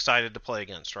would be excited to play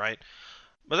against, right?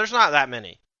 But there's not that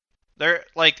many. They're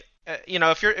like, you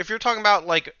know, if you're talking about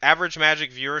like average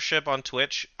Magic viewership on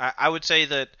Twitch, I would say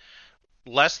that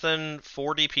less than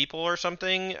 40 people or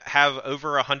something have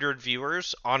over 100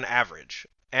 viewers on average.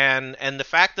 And the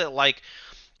fact that like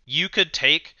you could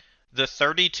take the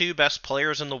 32 best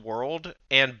players in the world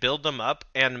and build them up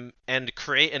and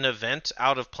create an event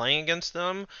out of playing against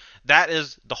them, that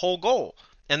is the whole goal.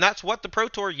 And that's what the Pro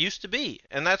Tour used to be.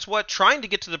 And that's what trying to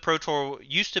get to the Pro Tour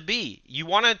used to be. You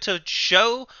wanted to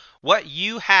show what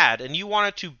you had, and you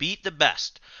wanted to beat the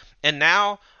best. And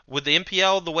now, with the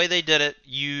MPL, the way they did it,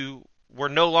 you were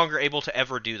no longer able to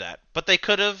ever do that. But they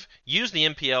could have used the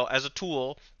MPL as a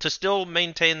tool to still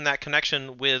maintain that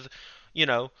connection with, you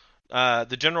know,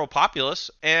 the general populace,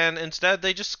 and instead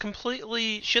they just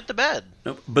completely shit the bed.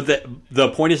 No, but the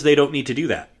point is they don't need to do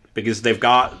that because they've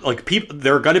got like people.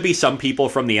 There are going to be some people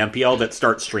from the MPL that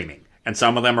start streaming, And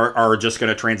some of them are just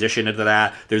going to transition into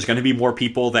that. There's going to be more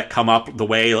people that come up the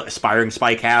way Aspiring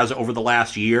Spike has over the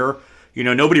last year.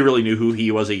 Nobody really knew who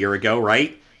he was a year ago,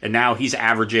 right? And now he's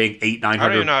averaging 800-900. I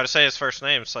don't even know how to say his first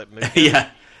name. It's like yeah.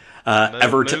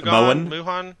 Everett Moen.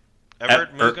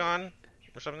 Everett Mugan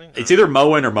or something? It's either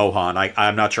Moen or Mohan.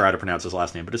 I'm not sure how to pronounce his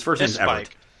last name, but his first name's Everett.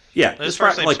 Spike. Yeah. His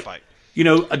first name's Spike.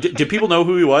 Did people know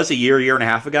who he was a year and a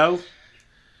half ago?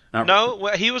 No,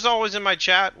 he was always in my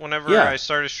chat whenever I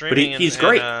started streaming. But he's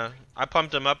great. I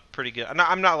pumped him up pretty good.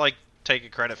 I'm not like taking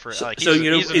credit for it. He's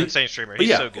an insane streamer.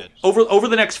 He's so good. Over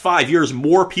the next 5 years,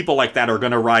 more people like that are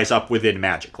going to rise up within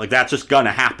Magic. Like, that's just going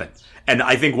to happen. And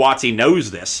I think WotC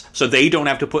knows this, so they don't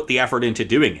have to put the effort into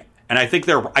doing it. And I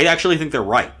actually think they're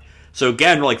right. So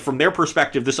again, like, from their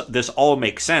perspective, this all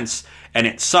makes sense, and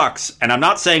it sucks. And I'm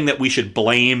not saying that we should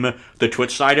blame the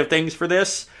Twitch side of things for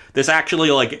this. This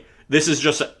actually, like, this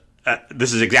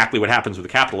is exactly what happens with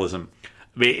capitalism,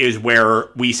 is where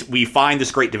we find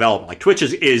this great development. Like, Twitch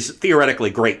is theoretically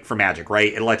great for Magic,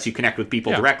 right? It lets you connect with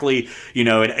people directly.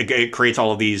 It creates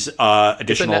all of these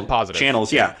additional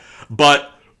channels. Yeah. But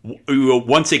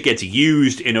once it gets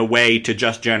used in a way to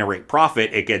just generate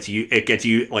profit, it gets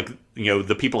you like,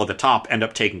 the people at the top end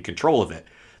up taking control of it.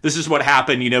 This is what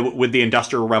happened, with the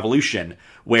Industrial Revolution,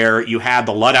 where you had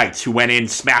the Luddites who went in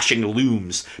smashing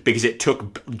looms because it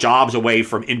took jobs away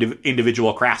from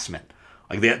individual craftsmen.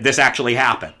 Like, this actually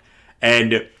happened.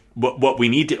 And what we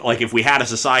need to, like, if we had a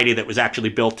society that was actually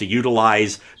built to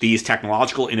utilize these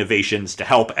technological innovations to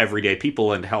help everyday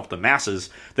people and to help the masses,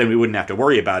 then we wouldn't have to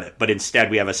worry about it. But instead,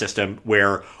 we have a system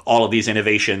where all of these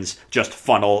innovations just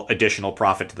funnel additional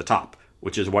profit to the top,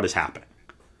 which is what is happening.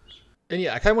 And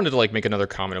yeah, I kind of wanted to like make another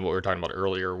comment on what we were talking about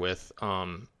earlier with,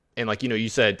 and like, you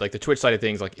said like the Twitch side of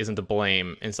things like isn't to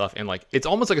blame and stuff, and like it's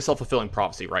almost like a self-fulfilling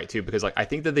prophecy, right? Too, because like I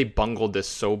think that they bungled this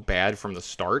so bad from the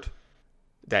start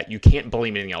that you can't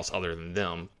blame anything else other than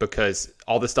them, because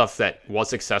all the stuff that was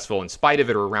successful in spite of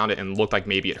it or around it and looked like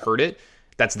maybe it hurt it,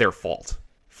 that's their fault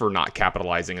for not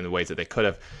capitalizing in the ways that they could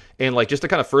have. And like just to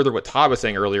kind of further what Todd was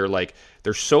saying earlier, like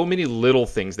there's so many little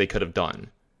things they could have done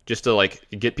just to like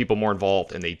get people more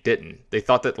involved, and they didn't. They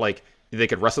thought that like they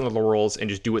could rest on the laurels and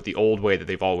just do it the old way that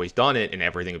they've always done it and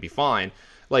everything would be fine.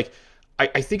 Like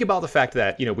I think about the fact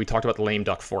that, we talked about the lame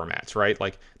duck formats, right?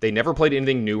 Like they never played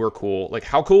anything new or cool. Like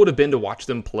how cool would it have been to watch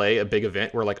them play a big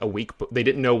event where like they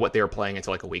didn't know what they were playing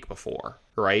until like a week before,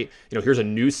 right? Here's a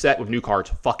new set with new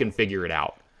cards, fucking figure it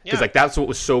out. Because like that's what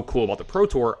was so cool about the Pro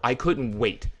Tour. I couldn't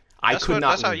wait. That's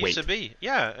how it used to be.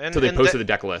 Yeah. Until they posted the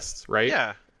deck lists, right?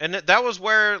 Yeah. And that was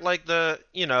where, like, the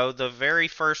very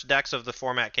first decks of the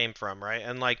format came from, right?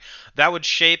 And, like, that would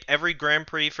shape every Grand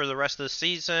Prix for the rest of the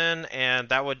season, and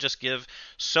that would just give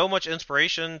so much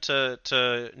inspiration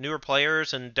to newer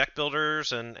players and deck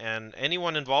builders, and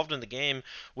anyone involved in the game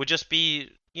would just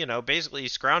be, basically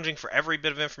scrounging for every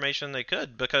bit of information they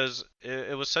could, because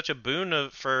it was such a boon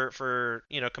for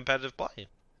competitive play.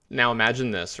 Now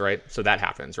imagine this, right? So that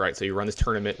happens, right? So you run this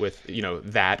tournament with,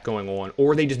 that going on,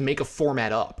 or they just make a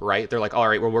format up, right? They're like, all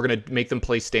right, well, we're going to make them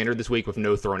play standard this week with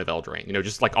no Throne of Eldraine,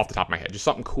 just like off the top of my head, just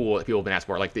something cool that people have been asked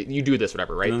for. Like, you do this,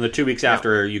 whatever, right? And then the 2 weeks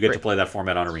after, you get to play that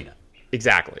format on Arena.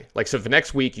 Exactly. Like, so the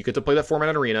next week, you get to play that format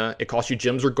on Arena. It costs you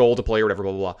gems or gold to play or whatever,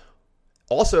 blah, blah, blah.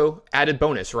 Also, added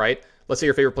bonus, right? Let's say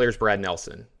your favorite player is Brad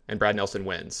Nelson, and Brad Nelson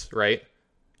wins, right?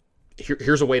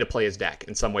 Here's a way to play his deck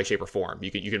in some way, shape, or form.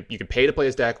 You can pay to play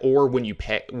his deck, or when you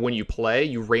play,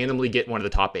 you randomly get one of the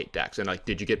top 8 decks. And like,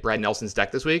 did you get Brad Nelson's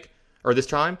deck this week or this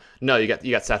time? No, you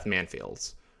got Seth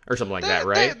Manfield's or something like that,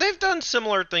 right? They've done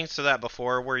similar things to that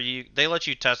before, where they let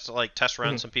you test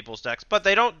run some people's decks, but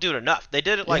they don't do it enough. They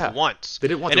did it once. They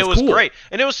did it once, and it was cool. Great,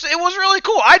 and it was really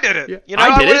cool. I did it. Yeah.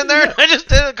 I went in there and I just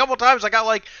did it a couple times. I got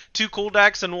like 2 cool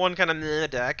decks and one kind of meh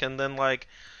deck, and then like.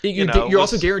 You're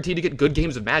also guaranteed to get good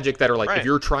games of Magic that are like, if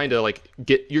you're trying to like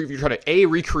you're trying to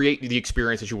recreate the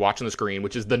experience that you watch on the screen,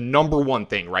 which is the number one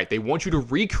thing, right? They want you to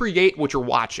recreate what you're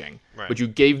watching, but you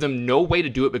gave them no way to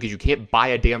do it because you can't buy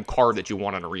a damn card that you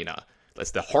want on Arena.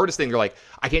 That's the hardest thing. They're like,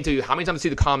 I can't tell you how many times I see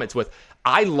the comments with,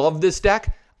 I love this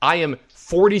deck. I am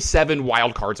 47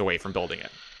 wild cards away from building it.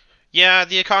 Yeah,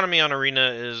 the economy on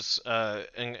Arena is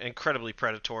incredibly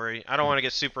predatory. I don't want to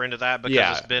get super into that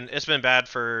because it's been bad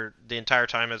for the entire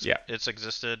time it's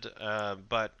existed.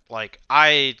 But like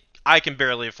I can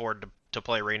barely afford to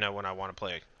play Arena when I want to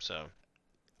play. So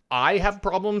I have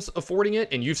problems affording it,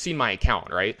 and you've seen my account,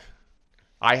 right?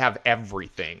 I have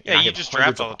everything. Yeah, you just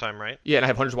draft all the time, right? Yeah, and I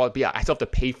have hundreds of dollars. But yeah, I still have to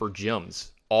pay for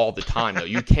gyms all the time though.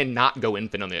 You cannot go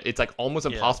infinite on it. It's like almost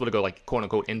impossible to go like quote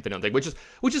unquote infinite on thing, which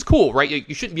is cool, right?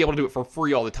 You shouldn't be able to do it for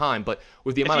free all the time, but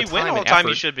with the amount of time and effort, if you win all the time,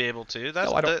 you should be able to.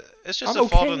 It's just I'm a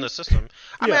fault in the system.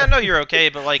 I mean, I know you're okay,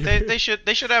 but like they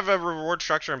should have a reward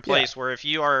structure in place where if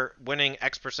you are winning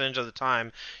X percentage of the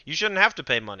time, you shouldn't have to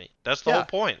pay money. That's the whole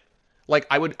point. Like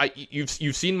you've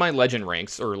seen my legend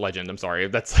ranks or legend. I'm sorry,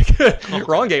 that's like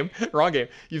wrong game.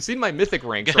 You've seen my mythic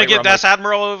ranks. Gonna get that's like,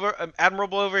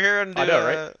 admirable over here and do, I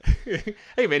know, right?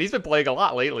 Hey man, he's been playing a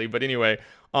lot lately. But anyway,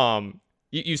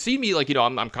 you see me like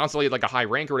I'm constantly at like a high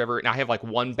rank or whatever, and I have like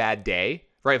one bad day.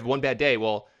 Right, I have one bad day.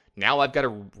 Well, now I've got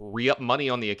to re-up money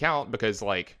on the account because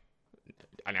like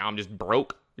now I'm just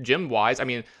broke gym wise. I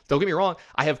mean, don't get me wrong.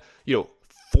 I have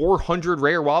 400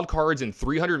 rare wild cards and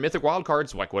 300 mythic wild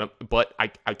cards. Like what? But I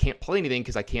can't play anything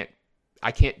because I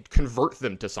can't convert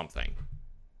them to something.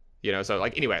 So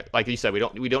like anyway, like you said, we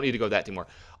don't need to go that anymore.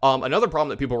 Another problem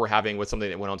that people were having with something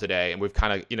that went on today, and we've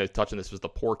kind of touched on this, was the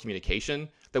poor communication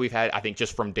that we've had. I think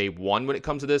just from day one when it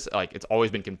comes to this, like it's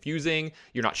always been confusing.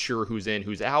 You're not sure who's in,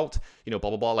 who's out. Blah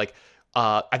blah blah. Like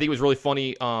I think it was really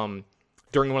funny.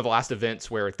 During one of the last events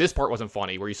where this part wasn't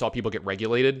funny, where you saw people get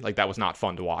regulated, like that was not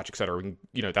fun to watch, etc.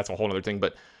 That's a whole other thing.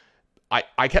 But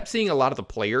I kept seeing a lot of the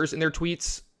players in their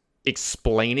tweets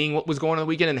explaining what was going on the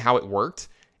weekend and how it worked.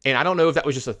 And I don't know if that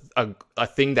was just a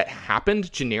thing that happened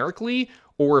generically,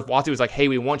 or if WotC was like, hey,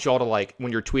 we want y'all to, like,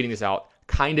 when you're tweeting this out,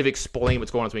 kind of explain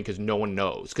what's going on to me because no one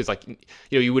knows. Because, like,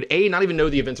 you would, A, not even know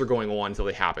the events are going on until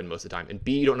they happen most of the time. And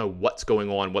B, you don't know what's going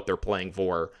on, what they're playing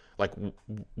for. Like,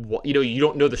 you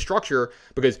don't know the structure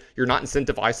because you're not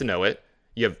incentivized to know it.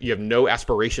 You have no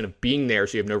aspiration of being there,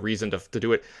 so you have no reason to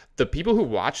do it. The people who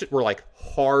watched it were, like,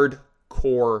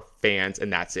 hardcore fans,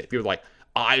 and that's it. People were like,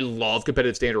 I love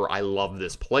competitive standard, or I love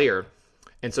this player.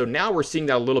 And so now we're seeing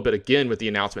that a little bit again with the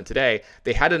announcement today.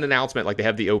 They had an announcement, like they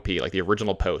have the OP, like the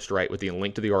original post, right, with the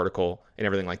link to the article and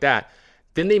everything like that.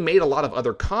 Then they made a lot of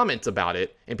other comments about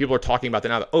it, and people are talking about that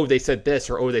now. Oh, they said this,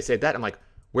 or oh, they said that. I'm like,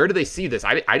 where do they see this?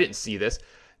 I didn't see this.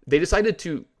 They decided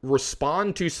to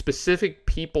respond to specific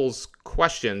people's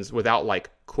questions without,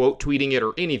 like, quote tweeting it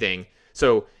or anything.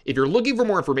 So if you're looking for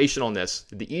more information on this,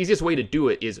 the easiest way to do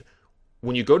it is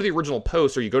when you go to the original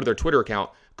post or you go to their Twitter account,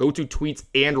 go to tweets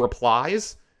and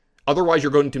replies. Otherwise,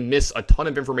 you're going to miss a ton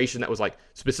of information that was, like,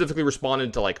 specifically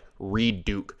responded to, like, Reed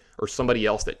Duke or somebody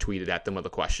else that tweeted at them with a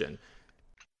question.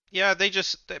 Yeah,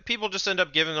 people just end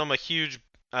up giving them a huge,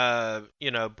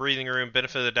 breathing room,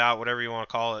 benefit of the doubt, whatever you want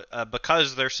to call it,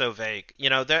 because they're so vague.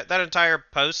 That entire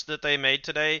post that they made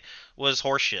today was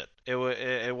horseshit.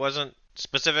 It wasn't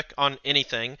specific on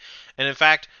anything, and in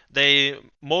fact they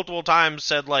multiple times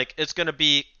said, like, it's going to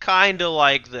be kind of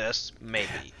like this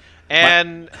maybe.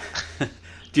 And do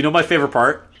you know my favorite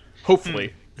part?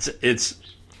 Hopefully it's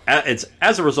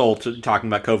as a result of talking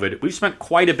about COVID, we've spent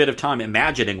quite a bit of time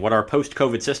imagining what our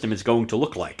post-COVID system is going to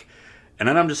look like, and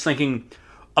then I'm just thinking,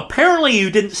 apparently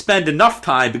you didn't spend enough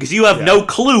time because you have no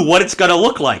clue what it's going to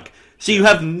look like. So you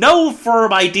have no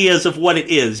firm ideas of what it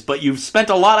is, but you've spent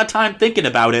a lot of time thinking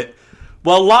about it.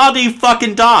 Well,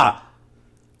 la-di-fucking-da.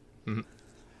 Mm-hmm.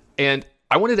 And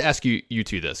I wanted to ask you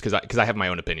two this, because I have my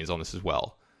own opinions on this as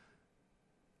well.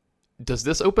 Does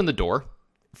this open the door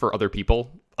for other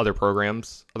people, other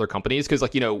programs, other companies? Because,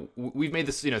 like, we've made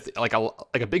this, like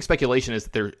a big speculation is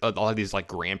that there a lot of these, like,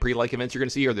 Grand Prix-like events you're going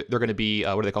to see, or they're going to be,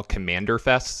 what are they called, Commander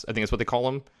Fests? I think that's what they call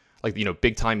them. Like,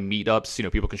 big-time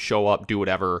meetups, people can show up, do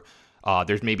whatever.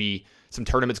 There's maybe some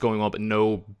tournaments going on, but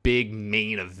no big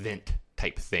main event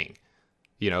type thing.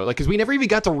 Because we never even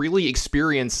got to really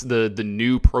experience the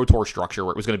new Pro Tour structure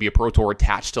where it was going to be a Pro Tour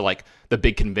attached to, like, the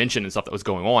big convention and stuff that was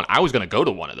going on. I was going to go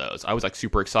to one of those. I was, like,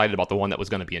 super excited about the one that was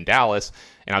going to be in Dallas,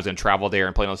 and I was going to travel there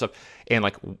and play all this stuff. And,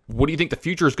 like, what do you think the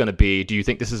future is going to be? Do you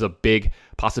think this is a big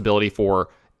possibility for,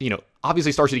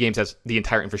 obviously Star City Games has the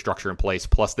entire infrastructure in place,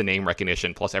 plus the name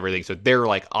recognition, plus everything. So they're,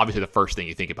 like, obviously the first thing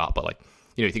you think about. But, like,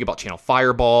 you think about Channel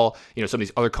Fireball, some of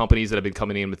these other companies that have been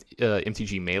coming in with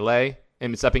MTG Melee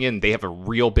and stepping in, they have a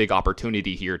real big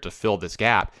opportunity here to fill this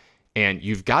gap. And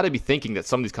you've got to be thinking that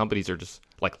some of these companies are just,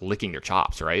 like, licking their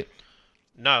chops, right?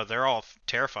 No, they're all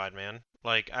terrified, man.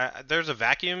 Like, there's a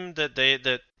vacuum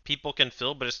that people can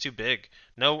fill, but it's too big.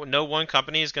 No one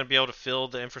company is going to be able to fill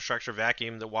the infrastructure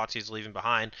vacuum that WotC's leaving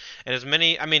behind. And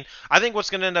I think what's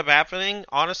going to end up happening,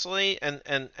 honestly, and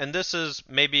this is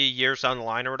maybe years down the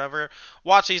line or whatever,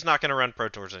 WotC's not going to run Pro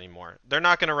Tours anymore. They're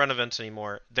not going to run events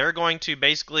anymore. They're going to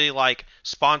basically, like,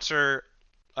 sponsor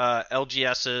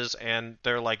LGSs and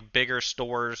their, like, bigger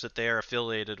stores that they are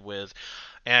affiliated with.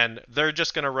 And they're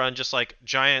just going to run just, like,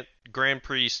 giant Grand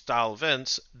Prix style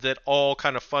events that all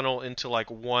kind of funnel into,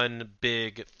 like, one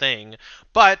big thing.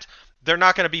 But they're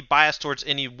not going to be biased towards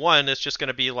any one. It's just going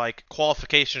to be like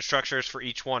qualification structures for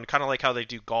each one, kind of like how they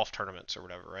do golf tournaments or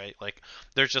whatever, right? Like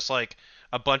there's just like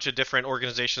a bunch of different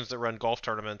organizations that run golf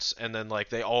tournaments, and then like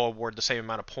they all award the same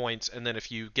amount of points, and then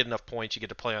if you get enough points, you get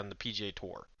to play on the PGA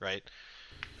Tour, right?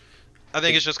 I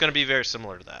think it's just going to be very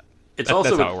similar to that. That's how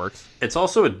it works. It's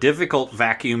also a difficult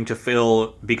vacuum to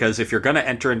fill, because if you're going to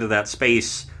enter into that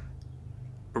space,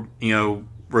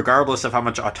 regardless of how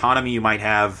much autonomy you might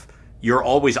have, you're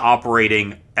always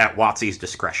operating at WotC's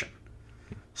discretion.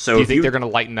 So do you think they're going to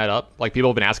lighten that up? Like, people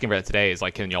have been asking for that today. Is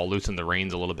like, can y'all loosen the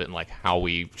reins a little bit in like how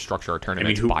we structure our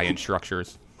tournaments, buy-in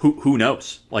structures? Who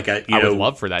knows? Like, I would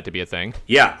love for that to be a thing.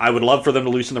 Yeah, I would love for them to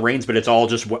loosen the reins, but it's all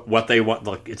just what they want.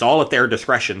 Like, it's all at their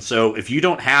discretion. So if you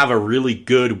don't have a really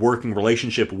good working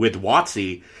relationship with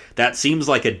WotC, that seems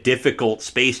like a difficult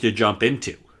space to jump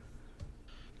into.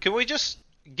 Can we just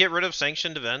get rid of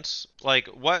sanctioned events? Like,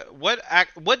 why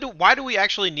do we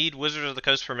actually need Wizards of the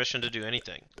Coast permission to do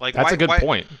anything? Like, that's a good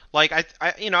point. Like,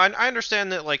 I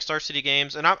understand that, like, Star City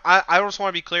Games, and I just want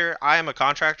to be clear, I am a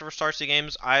contractor for Star City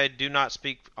Games. I do not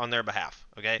speak on their behalf,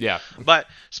 okay? Yeah. But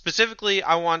specifically,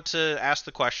 I want to ask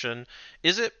the question,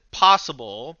 is it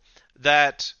possible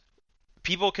that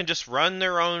people can just run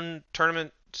their own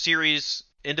tournament series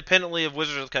independently of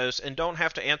Wizards of the Coast and don't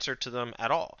have to answer to them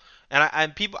at all? And I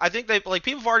think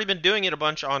people have already been doing it a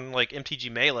bunch on like MTG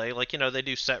Melee, like they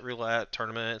do set roulette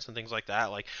tournaments and things like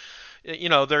that. Like,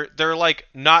 they're like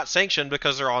not sanctioned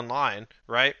because they're online,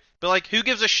 right? But like, who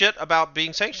gives a shit about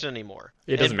being sanctioned anymore?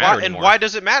 It doesn't matter anymore. And why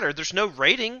does it matter? There's no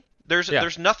rating.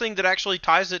 There's nothing that actually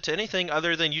ties it to anything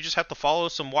other than you just have to follow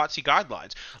some WotC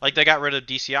guidelines. Like, they got rid of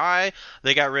DCI,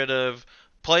 they got rid of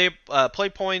play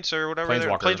points or whatever,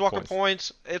 Planeswalker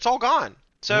points. It's all gone.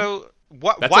 So. Mm-hmm.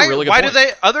 Why do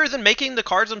they, other than making the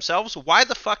cards themselves, why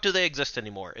the fuck do they exist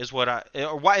anymore?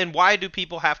 Why do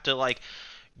people have to like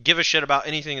give a shit about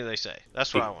anything that they say?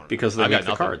 That's what I want. Because they make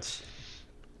the cards.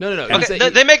 No. Okay,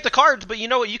 they make the cards, but you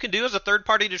know what you can do as a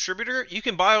third-party distributor? You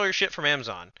can buy all your shit from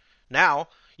Amazon. Now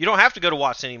you don't have to go to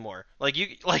WotC anymore.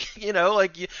 You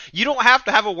don't have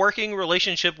to have a working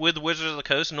relationship with Wizards of the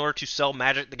Coast in order to sell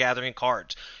Magic the Gathering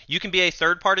cards. You can be a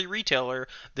third-party retailer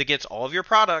that gets all of your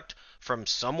product from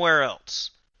somewhere else.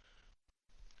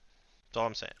 That's all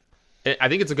I'm saying. I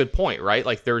think it's a good point, right?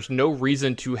 Like, there's no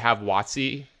reason to have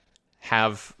WotC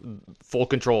have full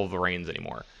control of the reins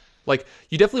anymore. Like,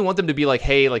 you definitely want them to be like,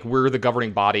 hey, like, we're the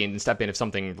governing body and step in if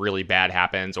something really bad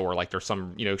happens, or like there's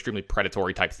some, extremely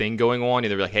predatory type thing going on,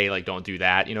 and they're like, hey, like, don't do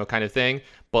that, kind of thing.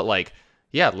 But like,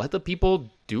 yeah, let the people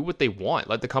do what they want.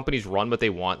 Let the companies run what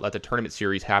they want. Let the tournament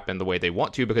series happen the way they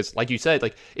want to, because like you said,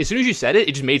 like, as soon as you said it,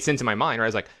 it just made sense in my mind, right? I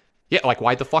was like, yeah, like,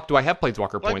 why the fuck do I have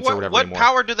Planeswalker points or whatever anymore? What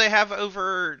power do they have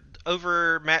over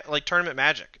tournament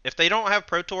Magic? If they don't have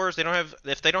Pro Tours,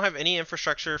 if they don't have any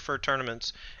infrastructure for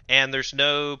tournaments, and there's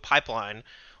no pipeline,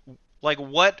 like,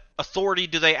 what authority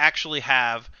do they actually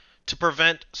have to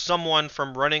prevent someone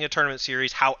from running a tournament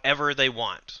series however they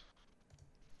want?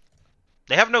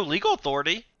 They have no legal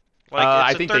authority. Like,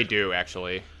 I think they do,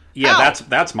 actually. Yeah,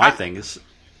 that's my thing.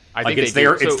 I think it's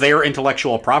their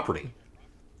intellectual property.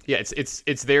 Yeah,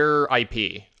 it's their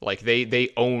IP. Like, they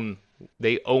own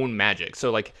Magic.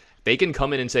 So like, they can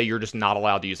come in and say you're just not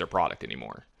allowed to use their product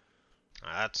anymore.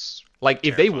 That's like,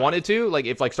 terrifying. If they wanted to, like,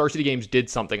 if like Star City Games did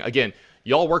something, again,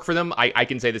 y'all work for them. I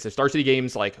can say this: if Star City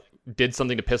Games like did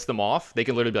something to piss them off, they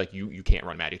can literally be like, you can't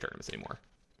run Magic tournaments anymore.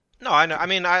 No, I know. I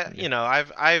mean,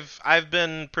 I've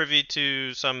been privy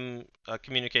to some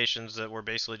communications that were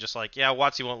basically just like, yeah,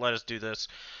 WotC won't let us do this,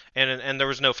 and there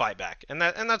was no fight back, and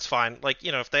that's fine. Like,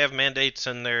 if they have mandates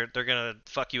and they're gonna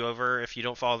fuck you over if you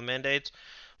don't follow the mandates,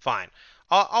 fine.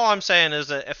 All I'm saying is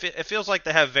that it feels like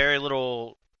they have very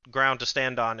little ground to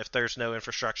stand on if there's no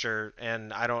infrastructure,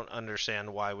 and I don't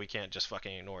understand why we can't just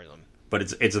fucking ignore them. But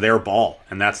it's their ball,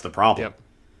 and that's the problem. Yep,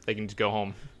 they can just go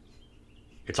home.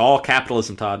 It's all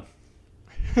capitalism, Todd.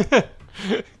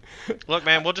 Look,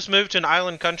 man, we'll just move to an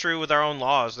island country with our own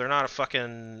laws. They're not a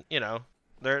fucking,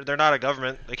 they're not a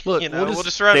government. Like, look, we'll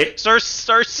just run Star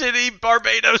City,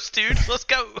 Barbados, dude. Let's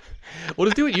go. We'll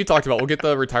just do what you talked about. We'll get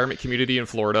the retirement community in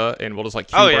Florida, and we'll just like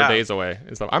keep our days away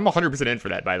and stuff. I'm 100% in for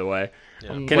that, by the way. Yeah.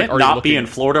 Can it not be in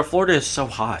Florida? Florida is so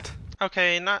hot.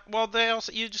 Okay,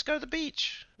 you just go to the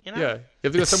beach. Yeah, you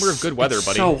have to go somewhere with good weather, buddy.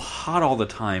 It's so hot all the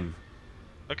time.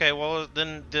 Okay, well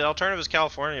then the alternative is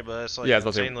California, but it's like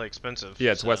insanely expensive.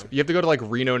 Yeah, it's west. You have to go to like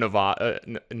Reno,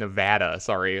 Nevada.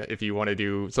 Sorry, if you want to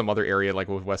do some other area like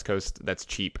with West Coast that's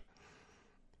cheap,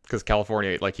 because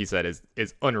California, like he said,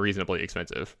 is unreasonably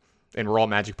expensive, and we're all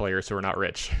Magic players who are not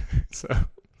rich. So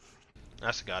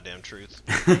that's the goddamn truth.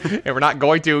 And we're not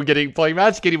going to playing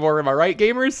Magic anymore. Am I right,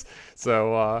 gamers?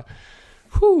 So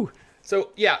Whew.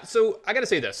 So I gotta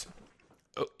say this.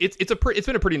 It's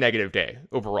been a pretty negative day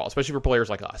overall, especially for players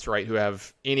like us, right, who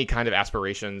have any kind of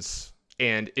aspirations.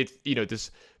 And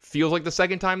this feels like the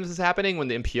second time this is happening. When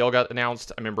the MPL got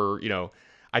announced, I remember,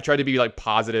 I tried to be like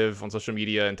positive on social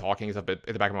media and talking stuff, but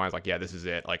at the back of my mind, I was like, yeah, this is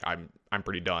it. Like I'm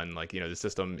pretty done. Like, the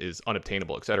system is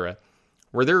unobtainable, etc.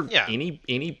 Were there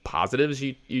any positives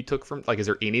you took from, like, is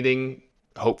there anything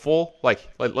hopeful? Like,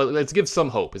 let's give some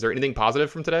hope. Is there anything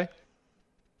positive from today?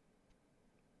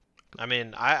 I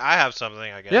mean, I have something,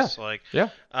 I guess.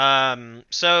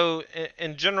 So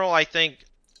in general, I think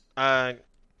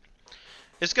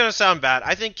it's going to sound bad.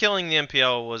 I think killing the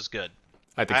MPL was good.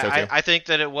 I think so too. I think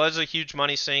that it was a huge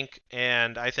money sink,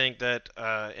 and I think that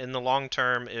in the long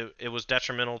term, it was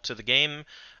detrimental to the game,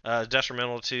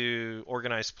 detrimental to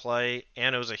organized play,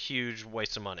 and it was a huge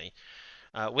waste of money.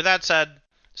 With that said,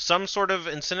 some sort of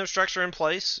incentive structure in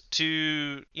place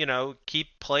to, keep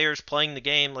players playing the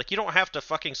game. Like, you don't have to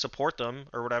fucking support them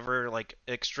or whatever, like,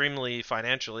 extremely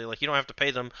financially. Like, you don't have to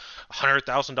pay them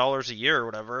 $100,000 a year or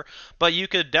whatever, but you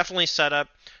could definitely set up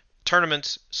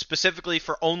tournaments specifically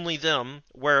for only them,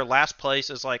 where last place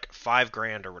is like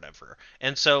 $5,000 or whatever.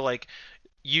 And so, like,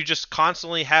 you just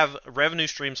constantly have revenue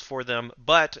streams for them,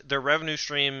 but their revenue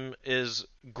stream is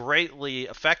greatly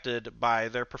affected by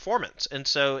their performance. And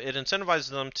so it incentivizes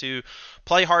them to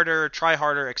play harder, try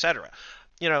harder, etc.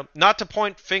 Not to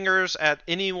point fingers at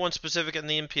anyone specific in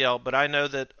the MPL, but I know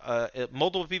that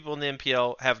multiple people in the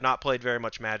MPL have not played very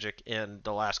much Magic in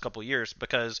the last couple of years,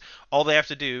 because all they have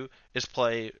to do is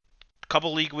play a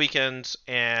couple league weekends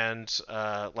and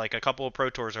like a couple of Pro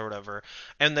Tours or whatever,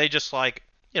 and they just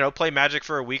play Magic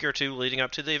for a week or two leading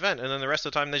up to the event, and then the rest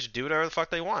of the time they just do whatever the fuck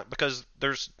they want, because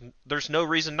there's no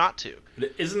reason not to.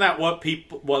 Isn't that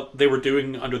what they were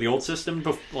doing under the old system?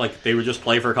 Like, they would just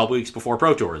play for a couple weeks before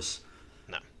Pro Tours?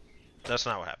 No, that's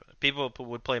not what happened. People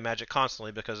would play Magic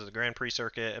constantly because of the Grand Prix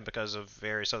circuit and because of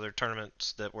various other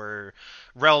tournaments that were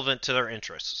relevant to their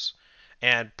interests.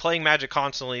 And playing Magic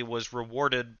constantly was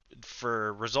rewarded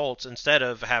for results instead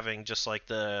of having just like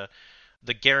the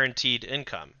guaranteed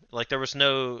income. Like, there was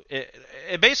no,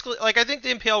 it basically, like, I think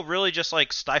the MPL really just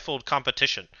like stifled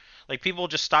competition. Like, people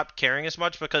just stopped caring as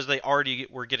much because they already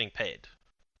were getting paid.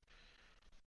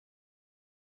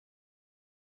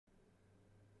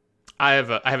 I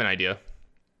have an idea.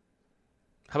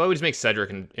 How about we just make Cedric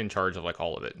in charge of like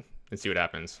all of it and see what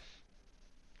happens?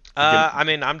 I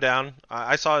mean, I'm down.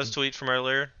 I saw his tweet from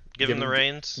earlier. Give him the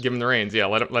reins. Give him the reins. Yeah,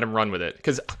 let him run with it.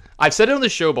 Because I've said it on the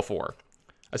show before.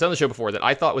 That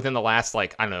I thought within the last,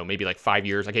 like, I don't know, maybe like 5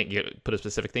 years, I can't put a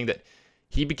specific thing, that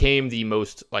he became the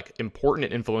most like important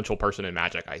and influential person in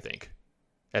Magic, I think,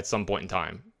 at some point in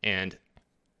time. And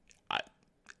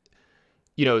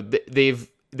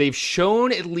they've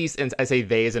shown, at least, and I say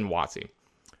they as in WotC,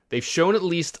 they've shown at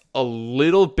least a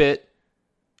little bit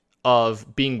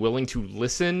of being willing to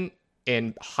listen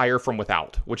and hire from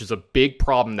without, which is a big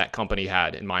problem that company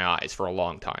had in my eyes for a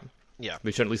long time. Yeah,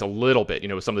 they should at least a little bit,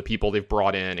 some of the people they've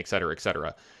brought in, et cetera, et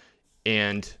cetera.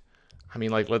 And I mean,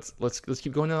 like, let's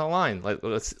keep going down the line. Like,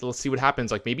 let's see what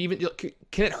happens. Like, maybe even,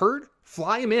 can it hurt?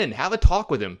 Fly him in, have a talk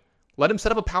with him, let him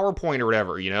set up a PowerPoint or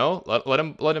whatever.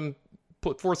 Let him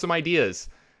put forth some ideas.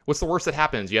 What's the worst that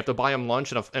happens? You have to buy him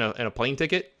lunch and a plane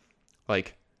ticket.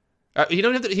 Like, you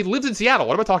don't have to. He lives in Seattle.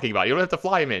 What am I talking about? You don't have to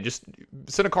fly him in. Just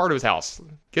send a car to his house.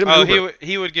 Get him an Uber.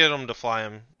 He would get him to fly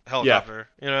him. Helicopter,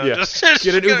 Just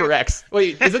get an Uber X.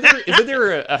 Wait, isn't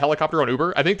there a helicopter on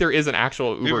Uber? I think there is an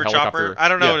actual Uber helicopter. Chopper? I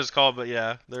don't know what it's called, but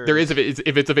yeah, there is.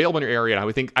 If it's available in your area, I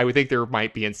would think there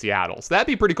might be in Seattle. So that'd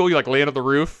be pretty cool. You like land on the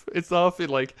roof and stuff, and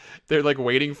like they're like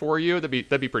waiting for you.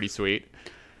 That'd be pretty sweet.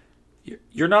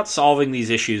 You're not solving these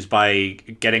issues by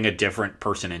getting a different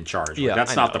person in charge. Like,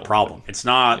 that's not the problem. It's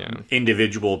not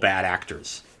individual bad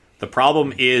actors. The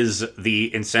problem is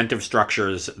the incentive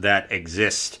structures that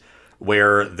exist,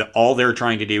 where all they're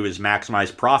trying to do is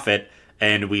maximize profit,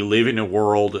 and we live in a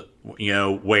world,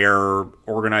 where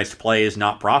organized play is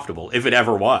not profitable, if it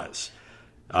ever was.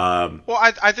 Well,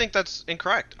 I think that's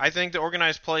incorrect. I think the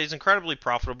organized play is incredibly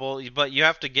profitable, but you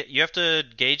have to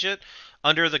gauge it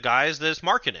under the guise that it's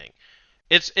marketing.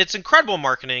 It's incredible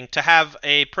marketing to have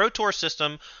a Pro Tour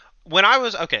system.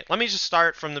 Let me just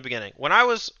start from the beginning. When I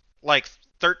was like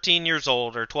 13 years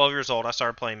old or 12 years old, I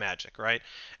started playing Magic, right?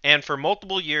 And for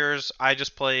multiple years, I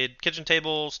just played kitchen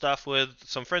table stuff with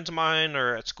some friends of mine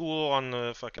or at school on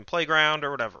the fucking playground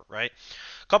or whatever, right?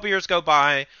 A couple years go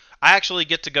by, I actually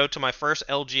get to go to my first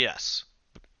LGS.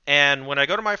 And when I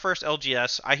go to my first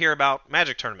LGS, I hear about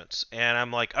Magic tournaments, and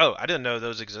I'm like, oh, I didn't know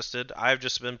those existed. I've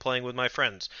just been playing with my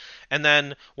friends. And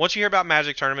then once you hear about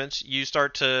Magic tournaments, you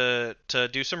start to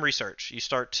do some research. You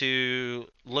start to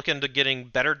look into getting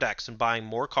better decks and buying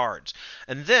more cards.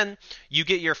 And then you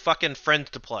get your fucking friends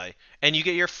to play, and you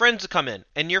get your friends to come in,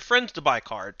 and your friends to buy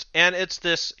cards. And it's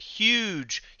this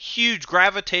huge, huge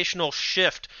gravitational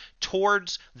shift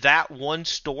towards that one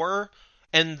store.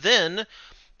 And then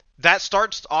that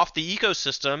starts off the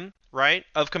ecosystem, right,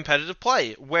 of competitive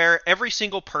play, where every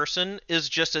single person is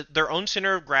just at their own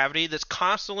center of gravity that's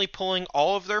constantly pulling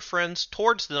all of their friends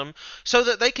towards them so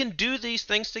that they can do these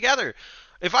things together.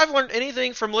 If I've learned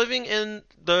anything from living in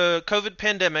the COVID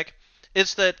pandemic,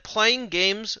 it's that playing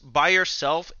games by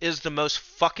yourself is the most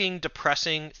fucking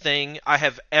depressing thing I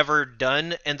have ever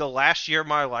done, and the last year of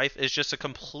my life is just a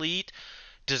complete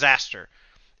disaster.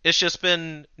 It's just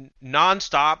been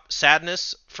nonstop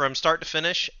sadness from start to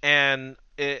finish, and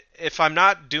if I'm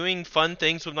not doing fun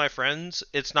things with my friends,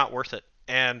 it's not worth it.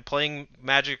 And playing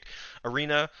Magic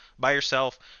Arena by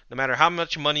yourself, no matter how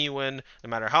much money you win, no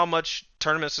matter how much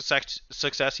tournament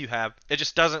success you have, it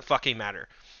just doesn't fucking matter.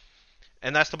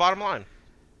 And that's the bottom line.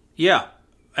 Yeah.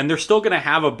 And they're still going to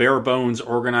have a bare bones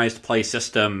organized play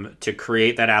system to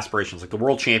create that aspirations. Like the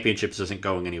World Championships isn't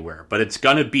going anywhere, but it's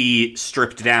going to be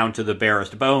stripped down to the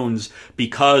barest bones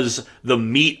because the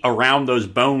meat around those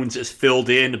bones is filled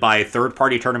in by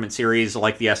third-party tournament series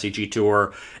like the SCG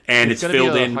Tour, and it's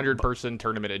filled in 100-person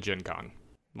tournament at Gen Con.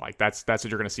 Like that's what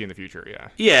you're going to see in the future, yeah.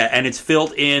 Yeah, and it's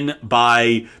filled in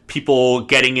by people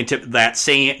getting into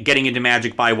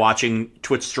Magic by watching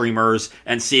Twitch streamers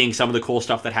and seeing some of the cool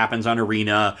stuff that happens on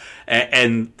Arena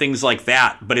and things like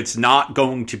that. But it's not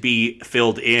going to be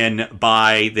filled in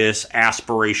by this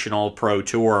aspirational pro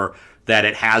tour that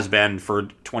it has been for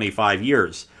 25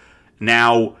 years.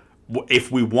 Now,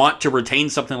 if we want to retain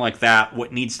something like that,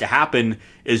 what needs to happen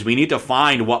is we need to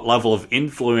find what level of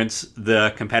influence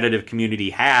the competitive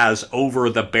community has over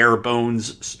the bare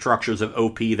bones structures of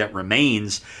OP that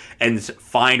remains and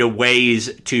find a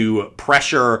ways to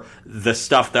pressure the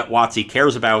stuff that WotC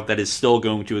cares about that is still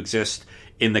going to exist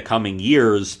in the coming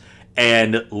years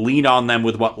and lean on them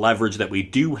with what leverage that we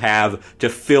do have to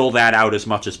fill that out as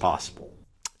much as possible.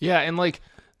 Yeah, and like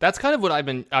that's kind of what I've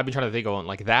been trying to think on,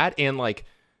 like that, and like,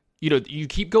 you know, you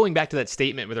keep going back to that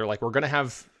statement where they're like, we're going to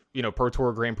have, you know, Pro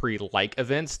Tour Grand Prix like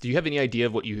events. Do you have any idea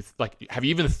of what you like? Have you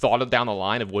even thought of down the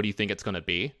line of what do you think it's going to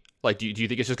be? Like, do you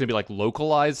think it's just going to be like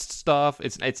localized stuff?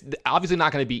 It's obviously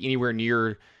not going to be anywhere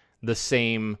near the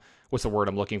same. What's the word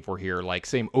I'm looking for here? Like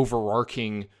same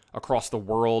overarching across the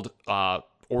world,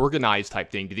 organized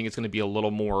type thing. Do you think it's going to be a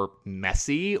little more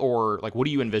messy, or like what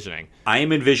are you envisioning? I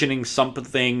am envisioning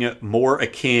something more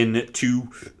akin to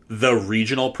the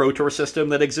regional Pro Tour system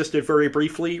that existed very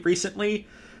briefly recently,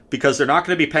 because they're not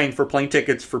going to be paying for plane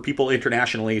tickets for people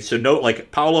internationally. So no,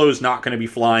 like Paolo's not going to be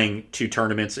flying to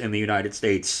tournaments in the United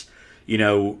States, you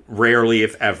know, rarely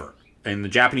if ever. And the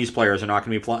Japanese players are not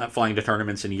going to be flying to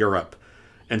tournaments in Europe.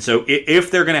 And so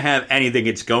if they're going to have anything,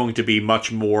 it's going to be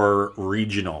much more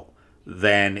regional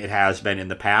than it has been in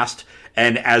the past.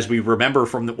 And as we remember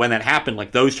from when that happened,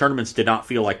 like those tournaments did not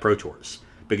feel like Pro Tours.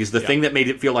 Because the thing that made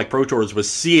it feel like Pro Tours was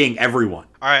seeing everyone.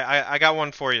 All right, I got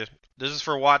one for you. This is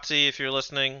for WotC if you're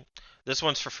listening. This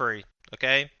one's for free,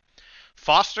 okay?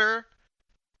 Foster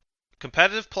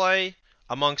competitive play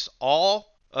amongst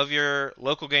all of your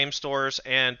local game stores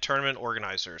and tournament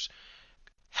organizers.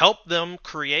 Help them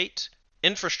create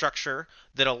infrastructure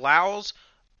that allows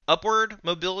upward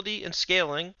mobility and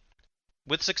scaling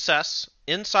with success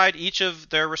inside each of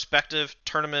their respective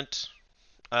tournament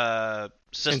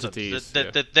systems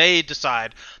that they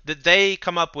decide, that they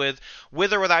come up with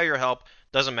or without your help,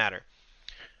 doesn't matter.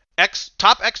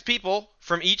 Top X people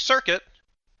from each circuit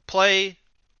play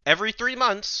every 3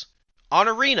 months on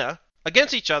Arena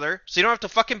against each other, so you don't have to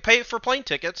fucking pay for plane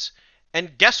tickets.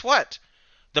 And guess what?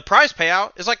 The prize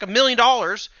payout is like $1 million,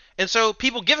 and so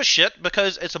people give a shit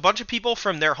because it's a bunch of people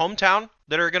from their hometown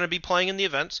that are going to be playing in the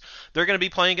events. They're going to be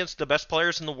playing against the best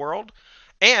players in the world,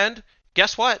 and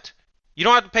guess what? You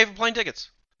don't have to pay for plane tickets.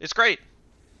 It's great.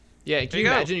 Yeah, can you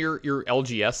imagine your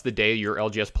LGS the day your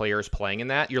LGS player is playing in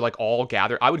that? You're like all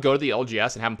gathered. I would go to the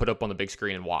LGS and have them put up on the big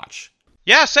screen and watch.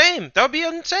 Yeah, same. That would be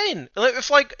insane. If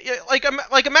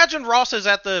like imagine Ross is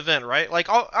at the event, right?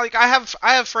 I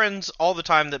have friends all the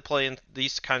time that play in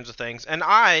these kinds of things, and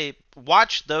I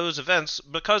watch those events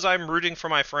because I'm rooting for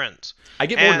my friends. I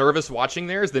get more nervous watching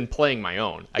theirs than playing my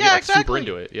own. I get super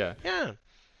into it. Yeah. Yeah.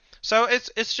 So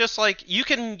it's just like you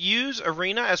can use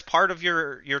Arena as part of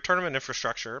your tournament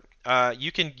infrastructure.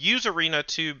 You can use Arena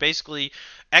to basically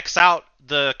X out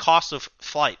the cost of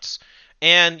flights.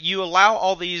 and you allow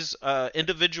all these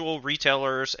individual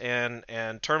retailers and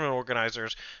tournament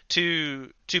organizers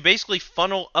to basically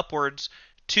funnel upwards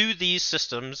to these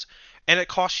systems, and it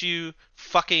costs you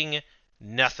fucking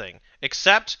nothing,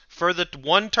 except for the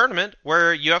one tournament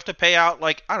where you have to pay out,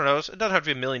 like, I don't know, it doesn't have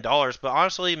to be $1 million, but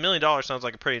honestly, $1 million sounds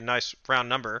like a pretty nice round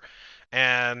number.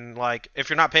 And like, if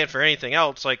you're not paying for anything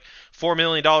else, like $4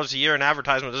 million a year in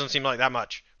advertisement doesn't seem like that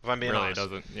much, if I'm being honest. It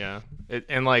doesn't, yeah.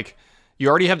 And like, you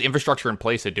already have the infrastructure in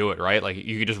place to do it, right? Like,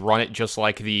 you could just run it just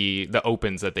like the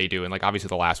opens that they do. And like, obviously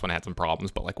the last one had some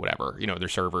problems, but like, whatever, their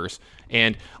servers.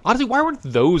 And honestly, why weren't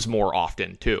those more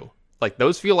often too? Like,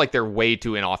 those feel like they're way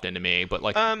too often to me, but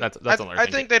like, that's another thing. I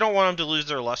think they don't want them to lose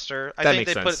their luster. I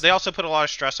think they also put a lot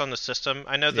of stress on the system.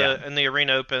 I know in the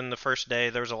Arena Open, the first day,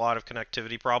 there was a lot of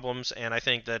connectivity problems, and I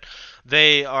think that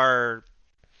they are,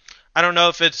 I don't know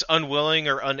if it's unwilling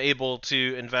or unable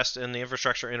to invest in the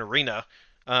infrastructure in Arena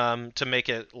to make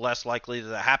it less likely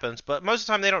that happens, but most of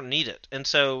the time they don't need it. And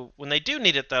so when they do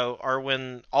need it, though, are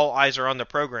when all eyes are on the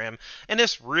program, and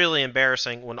it's really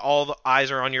embarrassing when all the eyes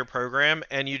are on your program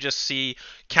and you just see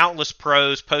countless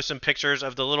pros posting pictures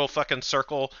of the little fucking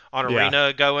circle on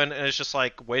Arena going, and it's just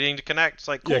like waiting to connect. It's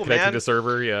like, cool, connecting man. To the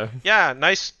server, yeah,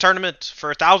 nice tournament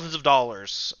for thousands of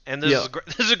dollars, and this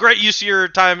is a great use of your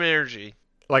time and energy.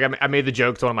 Like, I made the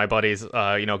joke to one of my buddies,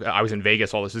 I was in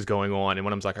Vegas while this is going on, and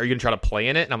one of them's like, are you going to try to play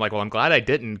in it? And I'm like, well, I'm glad I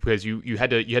didn't, because you had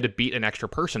to beat an extra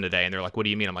person today. And they're like, what do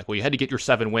you mean? I'm like, well, you had to get your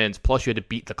 7 wins, plus you had to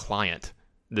beat the client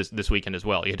this weekend as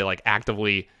well. You had to, like,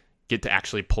 actively get to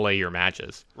actually play your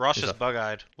matches. Ross is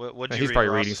bug-eyed. What'd you He's read, probably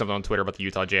Ross? reading something on Twitter about the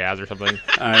Utah Jazz or something.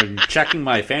 I'm checking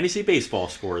my fantasy baseball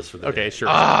scores for the Okay, day. sure.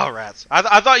 Oh, rats.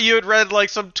 I thought you had read, like,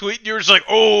 some tweet and you were just like,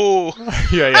 oh!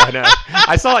 yeah, no.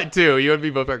 I saw it, too. You would be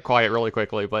both quiet really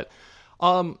quickly, but...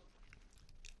 I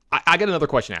got another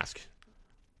question to ask.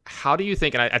 How do you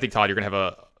think, and I think, Todd, you're going to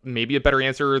have maybe a better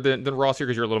answer than Ross here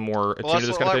because you're a little more attuned to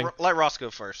this kind of thing? Let Ross go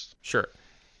first. Sure.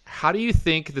 How do you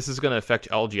think this is going to affect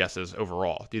LGSs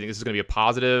overall? Do you think this is going to be a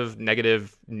positive,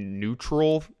 negative,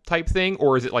 neutral type thing?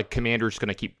 Or is it like Commander's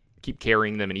going to keep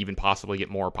carrying them and even possibly get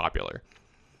more popular?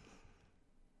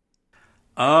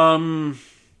 Yeah,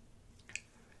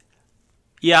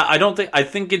 I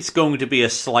think it's going to be a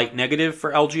slight negative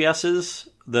for LGSs.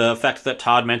 The effect that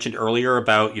Todd mentioned earlier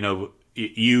about,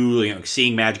 you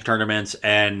seeing Magic tournaments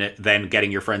and then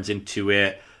getting your friends into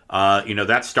it,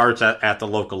 that starts at the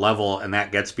local level, and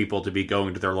that gets people to be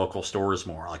going to their local stores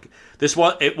more. Like,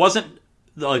 it wasn't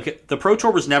like the Pro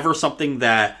Tour was never something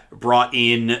that brought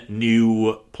in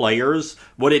new players.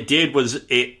 What it did was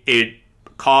it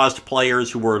caused players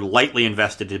who were lightly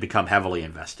invested to become heavily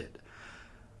invested.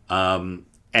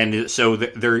 And so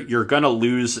you're going to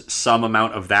lose some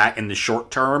amount of that in the short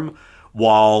term,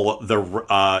 while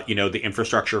the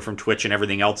infrastructure from Twitch and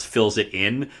everything else fills it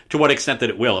in. To what extent that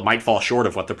it will, it might fall short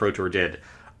of what the Pro Tour did,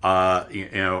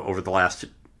 over the last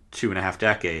 2.5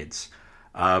 decades.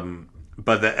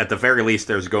 But at the very least,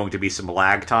 there's going to be some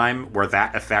lag time where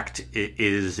that effect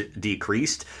is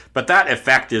decreased. But that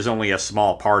effect is only a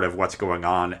small part of what's going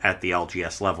on at the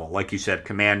LGS level. Like you said,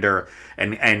 Commander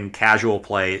and casual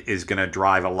play is going to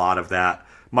drive a lot of that,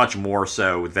 much more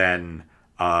so than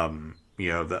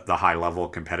the high level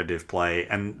competitive play.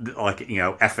 And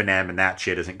FNM and that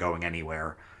shit isn't going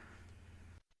anywhere.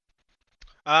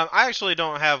 I actually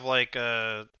don't have like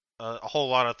a whole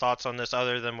lot of thoughts on this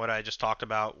other than what I just talked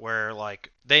about, where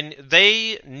like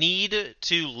they need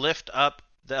to lift up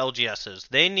the LGSs.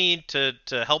 They need to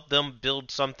help them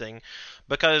build something,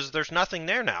 because there's nothing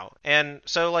there now. And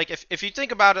so like if you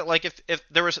think about it, like if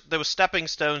there was stepping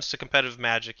stones to competitive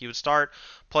Magic, you would start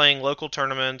playing local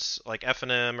tournaments like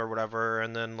FNM or whatever,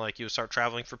 and then like you would start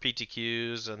traveling for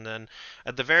PTQs, and then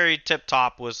at the very tip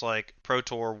top was like Pro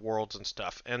Tour Worlds and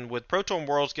stuff. And with Pro Tour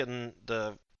Worlds getting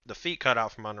the feet cut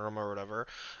out from under them or whatever,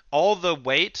 all the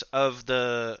weight of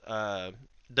the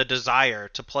desire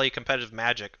to play competitive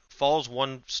Magic falls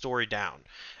one story down.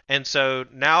 And so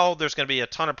now there's going to be a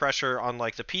ton of pressure on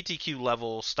like the PTQ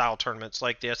level style tournaments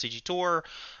like the SCG Tour,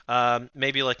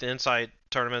 maybe like the Insight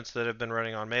tournaments that have been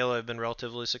running on Melee have been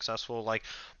relatively successful. Like,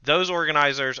 those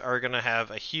organizers are going to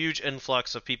have a huge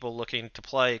influx of people looking to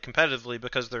play competitively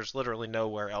because there's literally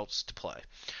nowhere else to play.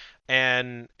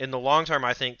 And in the long term,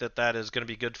 I think that is going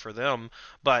to be good for them.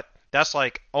 But that's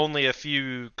like only a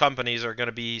few companies are going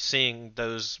to be seeing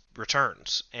those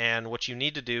returns. And what you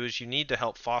need to do is you need to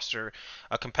help foster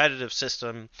a competitive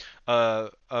system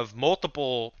of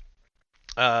multiple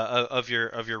of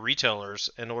your retailers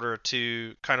in order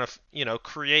to kind of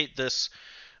create this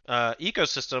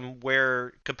ecosystem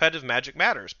where competitive Magic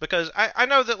matters. Because I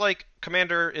know that like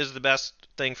Commander is the best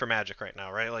thing for Magic right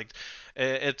now, right? Like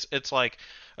it's like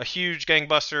a huge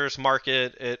gangbusters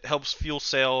market. It helps fuel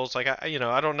sales. Like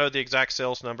I don't know the exact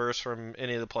sales numbers from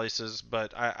any of the places,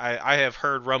 but I have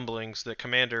heard rumblings that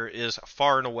Commander is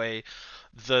far and away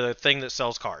the thing that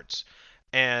sells cards.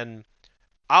 And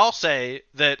I'll say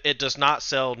that it does not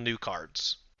sell new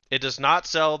cards. It does not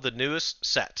sell the newest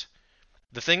set.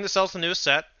 The thing that sells the newest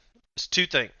set is two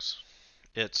things.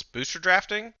 It's booster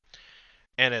drafting,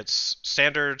 and it's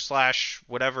standard /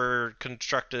 whatever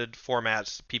constructed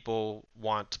formats people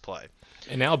want to play.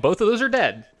 And now both of those are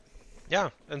dead. Yeah,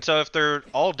 and so if they're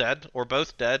all dead or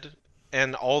both dead,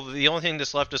 and the only thing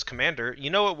that's left is Commander, you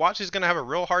know what WotC's going to have a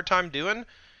real hard time doing?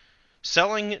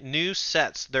 Selling new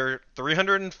sets. They're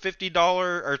 $350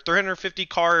 or 350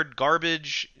 card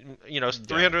garbage.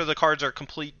 300 of the cards are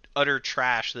complete utter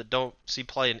trash that don't see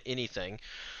play in anything.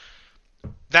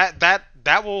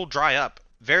 That will dry up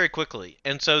very quickly,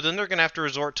 and so then they're gonna have to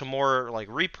resort to more like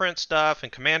reprint stuff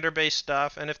and Commander based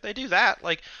stuff. And if they do that,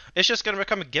 like it's just gonna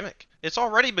become a gimmick. It's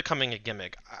already becoming a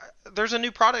gimmick. There's a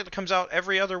new product that comes out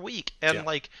every other week, and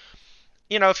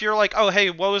if you're like, oh hey,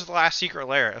 what was the last Secret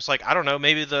Lair? It's like, I don't know,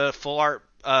 maybe the full art,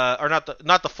 or not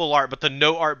the full art, but the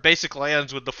no art basic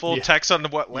lands with the full text on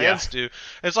what lands do.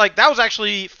 It's like that was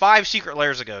actually 5 Secret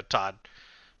Lairs ago, Todd.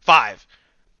 5.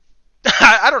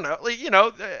 I don't know.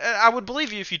 I would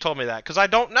believe you if you told me that, because I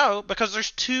don't know, because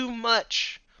there's too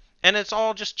much, and it's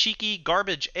all just cheeky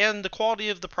garbage, and the quality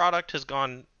of the product has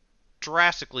gone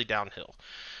drastically downhill.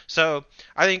 So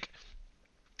I think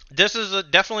this is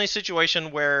definitely a situation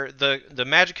where the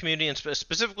Magic community, and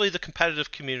specifically the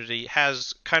competitive community,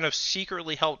 has kind of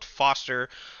secretly helped foster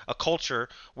a culture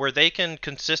where they can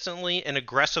consistently and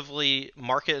aggressively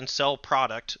market and sell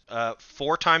product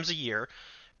 4 times a year,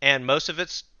 and most of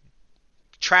it's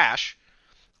trash,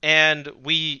 and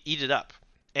we eat it up.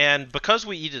 And because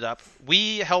we eat it up,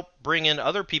 we help bring in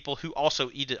other people who also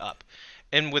eat it up.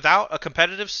 And without a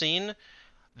competitive scene,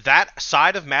 that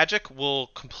side of Magic will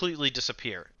completely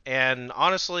disappear. And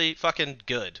honestly, fucking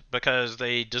good, because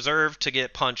they deserve to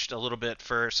get punched a little bit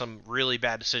for some really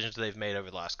bad decisions they've made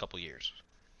over the last couple years.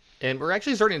 And we're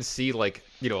actually starting to see, a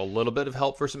little bit of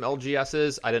help for some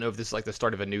LGSs. I don't know if this is the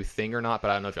start of a new thing or not, but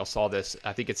I don't know if y'all saw this.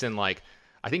 I think it's in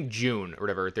June or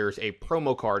whatever. There's a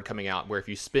promo card coming out where if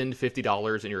you spend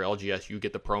 $50 in your LGS, you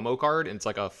get the promo card, and it's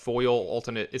like a foil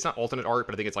alternate. It's not alternate art,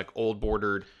 but I think it's like old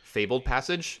bordered Fabled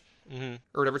Passage. Or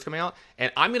whatever's coming out,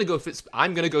 and I'm gonna go spend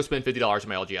 $50 in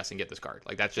my LGS and get this card.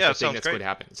 Like that's just a thing that's going to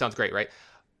happen. It sounds great, right?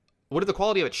 What if the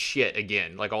quality of it's shit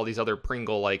again? Like all these other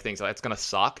Pringle things, that's gonna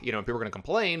suck. People are gonna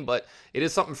complain, but it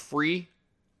is something free,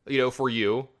 for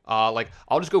you.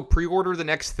 I'll just go pre-order the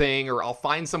next thing, or I'll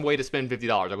find some way to spend $50.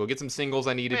 I'll go get some singles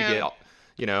I needed to get.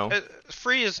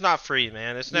 Free is not free,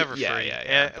 man. It's never free.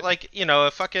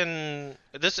 A fucking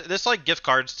this like gift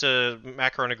cards to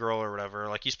Macaroni Grill or whatever.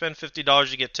 Like you spend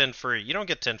 $50, you get 10 free. You don't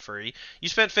get 10 free. You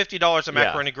spent $50 at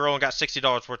Macaroni Grill and got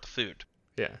 $60 worth of food.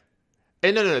 Yeah.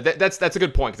 And no, that's a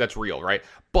good point, because that's real, right?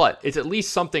 But it's at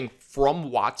least something from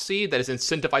WotC that is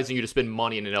incentivizing you to spend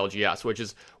money in an LGS,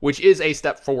 which is a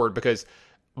step forward, because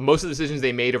most of the decisions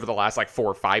they made over the last 4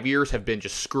 or 5 years have been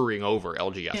just screwing over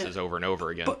LGSs over and over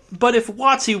again. But if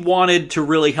WotC wanted to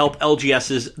really help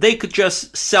LGSs, they could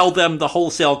just sell them the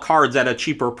wholesale cards at a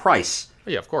cheaper price.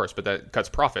 Yeah, of course, but that cuts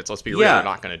profits. Let's be real, they're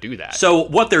not going to do that. So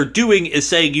what they're doing is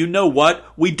saying, you know what?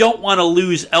 We don't want to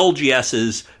lose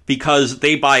LGSs because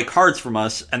they buy cards from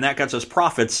us, and that gets us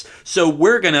profits. So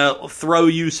we're going to throw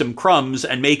you some crumbs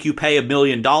and make you pay $1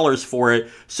 million for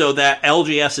it, so that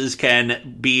LGSs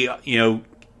can be,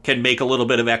 can make a little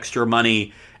bit of extra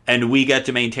money, and we get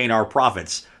to maintain our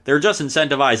profits. They're just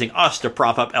incentivizing us to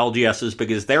prop up LGSs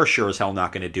because they're sure as hell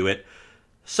not going to do it.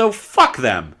 So fuck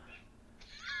them.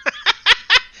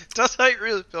 That's how you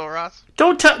really feel, Ross.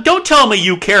 Don't tell me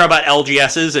you care about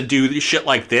LGSs and do shit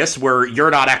like this where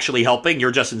you're not actually helping. You're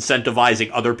just incentivizing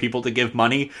other people to give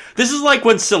money. This is like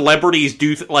when celebrities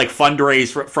do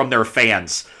fundraise from their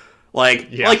fans.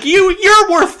 You're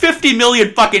worth $50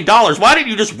 million fucking dollars. Why didn't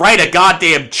you just write a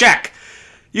goddamn check?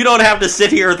 You don't have to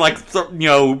sit here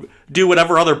and do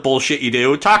whatever other bullshit you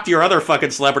do. Talk to your other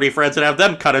fucking celebrity friends and have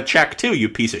them cut a check too, you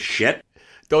piece of shit.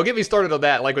 Don't get me started on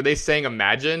that. When they sang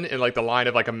Imagine in the line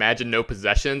of Imagine no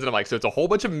possessions, and I'm like, so it's a whole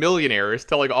bunch of millionaires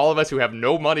telling all of us who have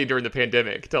no money during the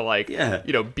pandemic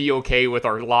to be okay with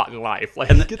our lot in life.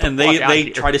 And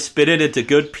they try to spin it into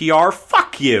good PR.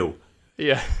 Fuck you.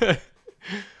 Yeah.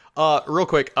 Real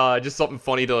quick, just something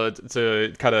funny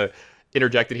to kind of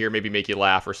interject in here, maybe make you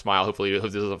laugh or smile. Hopefully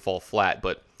this doesn't fall flat.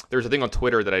 But there's a thing on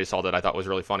Twitter that I saw that I thought was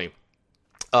really funny.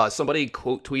 Somebody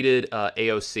quote tweeted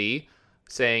AOC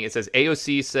saying, it says,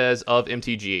 AOC says of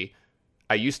MTG,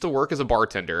 I used to work as a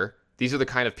bartender. These are the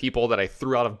kind of people that I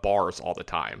threw out of bars all the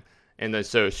time. And then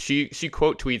so she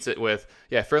quote tweets it with,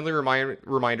 friendly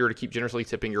reminder to keep generously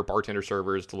tipping your bartender,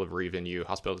 servers, delivery venue,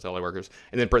 hospitality workers.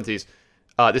 And then parentheses,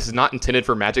 this is not intended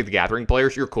for Magic the Gathering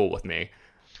players. You're cool with me.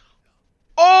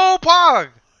 Oh, Pog!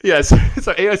 Yes.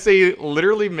 So AOC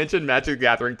literally mentioned Magic the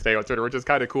Gathering today on Twitter, which is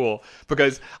kind of cool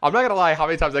because I'm not going to lie how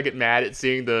many times I get mad at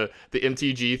seeing the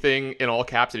MTG thing in all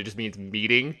caps and it just means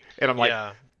meeting. And I'm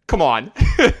like, come on.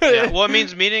 Well, it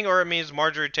means meeting, or it means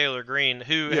Marjorie Taylor Greene,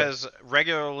 who has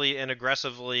regularly and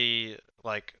aggressively,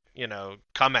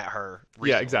 come at her recently,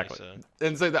 yeah, exactly. So.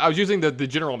 And so I was using the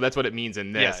general, that's what it means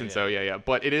in this.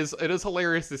 But it is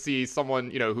hilarious to see someone,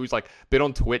 who's like been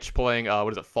on Twitch playing,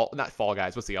 what is it? Not Fall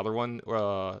Guys. What's the other one?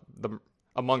 The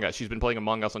Among Us. She's been playing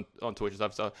Among Us on Twitch and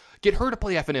stuff. So get her to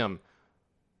play FNM.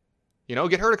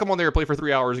 Get her to come on there and play for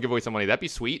 3 hours and give away some money. That'd be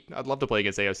sweet. I'd love to play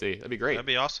against AOC. That'd be great. That'd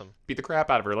be awesome. Beat the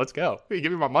crap out of her. Let's go. Hey,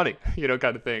 give me my money,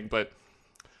 kind of thing. But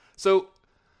so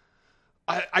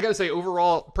I got to say,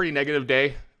 overall, pretty negative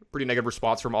day. Pretty negative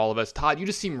response from all of us. Todd, you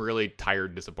just seem really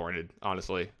tired and disappointed,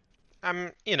 honestly.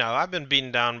 I've been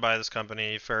beaten down by this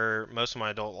company for most of my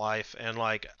adult life, and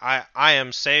I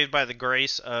am saved by the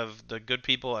grace of the good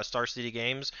people at Star City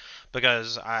Games,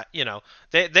 because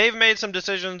they've made some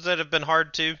decisions that have been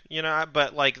hard to,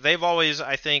 but they've always,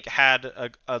 I think, had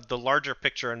the larger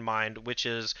picture in mind, which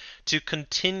is to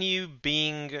continue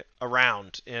being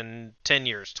around in 10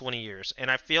 years, 20 years, and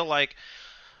I feel like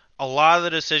a lot of the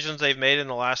decisions they've made in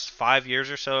the last 5 years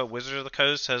or so at Wizards of the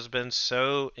Coast has been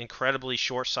so incredibly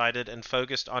short-sighted and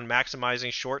focused on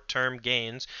maximizing short-term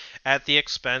gains at the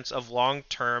expense of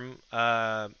long-term,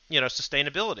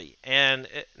 sustainability. And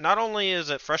not only is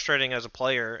it frustrating as a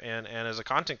player and as a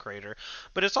content creator,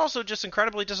 but it's also just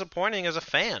incredibly disappointing as a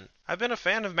fan. I've been a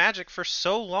fan of Magic for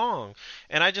so long,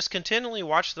 and I just continually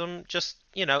watch them just,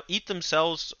 eat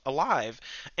themselves alive.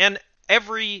 And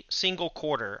every single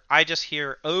quarter, I just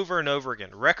hear over and over again,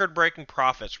 record-breaking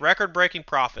profits, record-breaking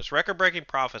profits, record-breaking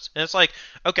profits. And it's like,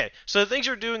 okay, so the things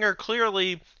you're doing are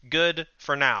clearly good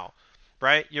for now,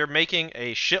 right? You're making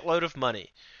a shitload of money.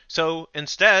 So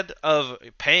instead of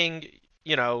paying,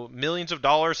 millions of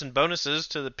dollars in bonuses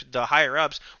to the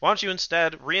higher-ups, why don't you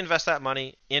instead reinvest that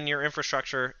money in your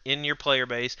infrastructure, in your player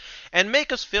base, and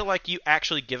make us feel like you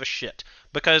actually give a shit?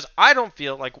 Because I don't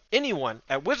feel like anyone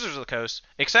at Wizards of the Coast,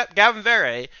 except Gavin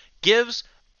Verhey, gives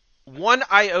one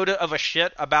iota of a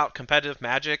shit about competitive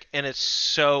Magic, and it's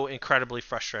so incredibly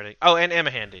frustrating. Oh, and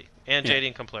Emma Handy and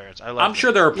JD Complarians. I'm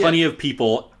sure there are plenty of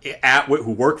people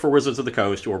who work for Wizards of the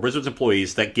Coast or Wizards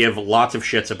employees that give lots of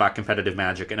shits about competitive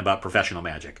Magic and about professional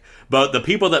Magic. But the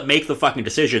people that make the fucking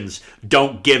decisions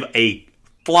don't give a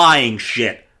flying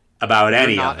shit about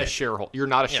any of it. You're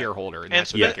not a shareholder.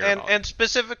 And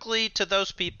specifically to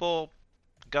those people,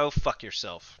 go fuck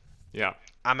yourself. Yeah.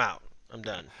 I'm out. I'm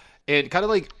done. And kind of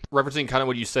like referencing kind of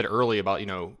what you said earlier about,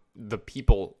 the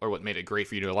people are what made it great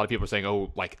for you. A lot of people are saying,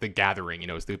 oh, like the gathering,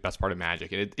 is the best part of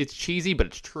Magic. And it's cheesy, but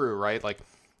it's true, right? Like,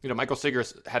 Michael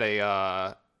Sigris had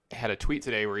a tweet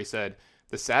today where he said,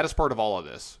 the saddest part of all of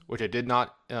this, which I did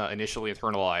not initially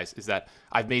internalize, is that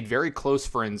I've made very close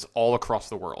friends all across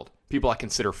the world, people I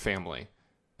consider family,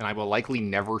 and I will likely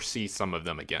never see some of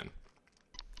them again.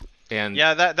 And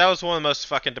yeah, that was one of the most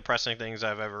fucking depressing things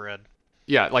I've ever read.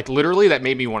 Yeah, like literally that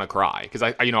made me want to cry because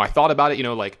I thought about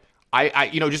it, I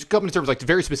just come in terms like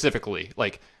very specifically,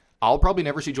 like I'll probably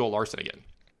never see Joel Larson again,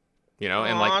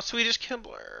 and like Swedish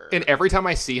Kimbler. And every time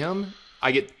I see him,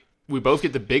 we both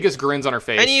get the biggest grins on our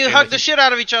face, and you hug the shit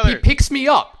out of each other. He picks me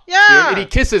up, yeah, and he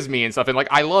kisses me and stuff, and like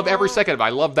I love every second of it. I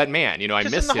love that man, I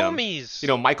miss him.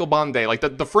 Homies. Michael Bondi, like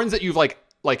the friends that you've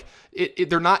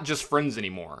they're not just friends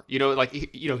anymore,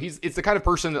 it's the kind of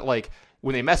person that like.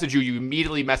 When they message you, you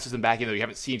immediately message them back, even though you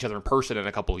haven't seen each other in person in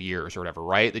a couple of years or whatever,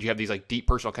 right? That you have these like deep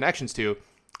personal connections to.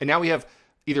 And now we have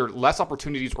either less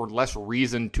opportunities or less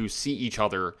reason to see each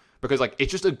other because like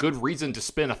it's just a good reason to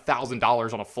spend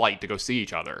 $1,000 on a flight to go see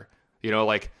each other. Hey,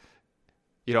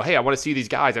 I want to see these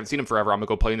guys. I haven't seen them forever. I'm going to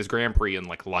go play in this Grand Prix in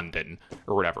like London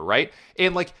or whatever, right?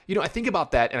 And like, I think about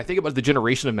that and I think about the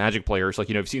generation of Magic players. Like,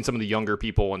 I've seen some of the younger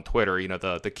people on Twitter,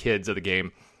 the kids of the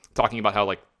game talking about how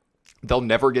like, they'll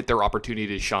never get their opportunity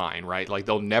to shine, right? Like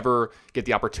they'll never get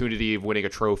the opportunity of winning a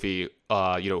trophy,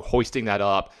 hoisting that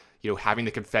up, having the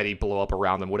confetti blow up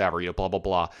around them, whatever, blah, blah,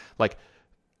 blah. Like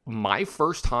my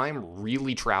first time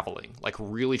really traveling,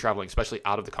 especially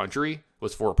out of the country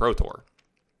was for a Pro Tour,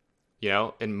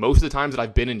 and most of the times that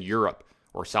I've been in Europe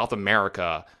or South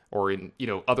America or in,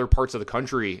 other parts of the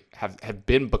country have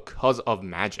been because of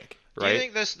Magic. right? Do you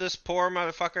think this poor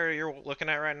motherfucker you're looking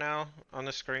at right now on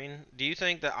the screen, do you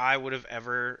think that I would have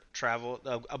ever traveled,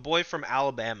 a boy from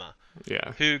Alabama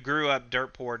who grew up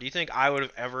dirt poor, do you think I would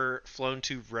have ever flown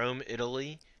to Rome,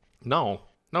 Italy? No,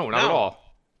 not at all.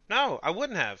 No, I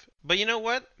wouldn't have. But you know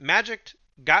what? Magic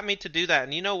got me to do that.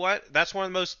 And you know what? That's one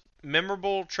of the most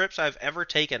memorable trips I've ever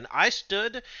taken. I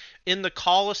stood in the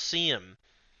Colosseum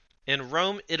in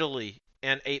Rome, Itally,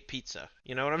 and ate pizza.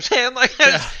 You know what I'm saying? Like,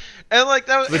 and like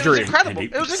that was, it was incredible.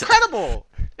 It was incredible.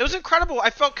 It was incredible. I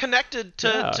felt connected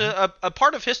to a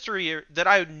part of history that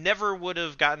I never would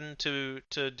have gotten to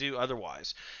do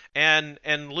otherwise. And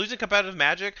losing competitive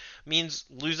Magic means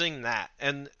losing that.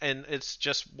 And it's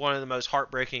just one of the most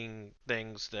heartbreaking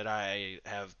things that I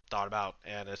have thought about.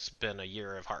 And it's been a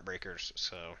year of heartbreakers.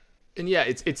 So. And yeah,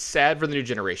 it's sad for the new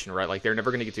generation, right? Like, they're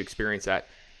never going to get to experience that.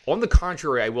 On the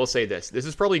contrary, I will say this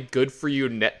is probably good for you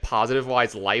net positive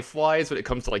wise, life wise, when it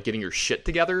comes to like getting your shit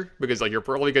together, because like you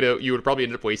would probably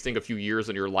end up wasting a few years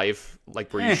in your life,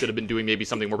 like where you should have been doing maybe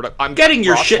something more productive. Getting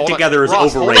your shit together is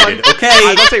overrated. Okay. I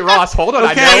was going to say, Ross, hold on.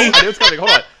 Okay. I know it's coming.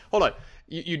 Hold on.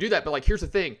 You do that, but like, here's the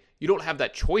thing. You don't have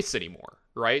that choice anymore,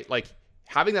 right? Like,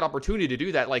 having that opportunity to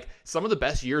do that, like, some of the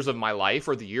best years of my life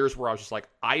are the years where I was just like,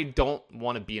 I don't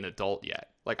want to be an adult yet.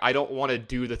 Like, I don't want to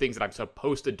do the things that I'm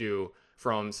supposed to do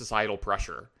from societal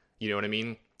pressure. You know what I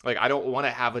mean? Like, I don't want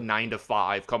to have a 9 to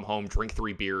 5, come home, drink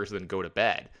 3 beers, then go to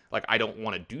bed. Like, I don't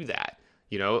want to do that.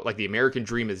 You know, like, the American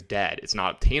dream is dead. It's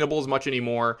not obtainable as much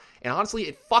anymore. And honestly,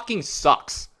 it fucking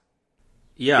sucks.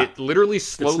 Yeah. It literally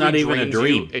slowly drains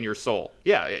you in your soul.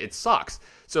 Yeah, it sucks.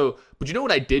 So, but you know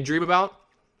what I did dream about?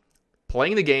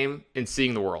 Playing the game and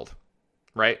seeing the world.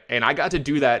 Right? And I got to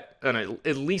do that on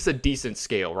at least a decent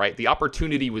scale, right? The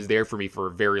opportunity was there for me for a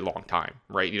very long time,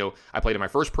 right? You know, I played in my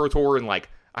first Pro Tour in like,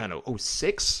 I don't know,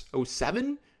 06,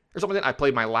 07 or something like that. I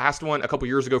played my last one a couple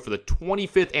years ago for the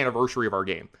 25th anniversary of our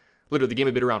game. Literally, the game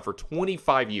had been around for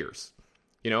 25 years,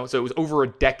 you know? So it was over a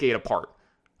decade apart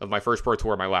of my first Pro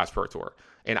Tour and my last Pro Tour.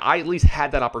 And I at least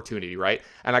had that opportunity, right?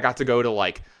 And I got to go to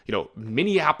like, you know,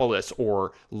 Minneapolis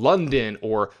or London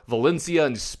or Valencia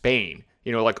in Spain.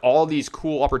 You know, like all these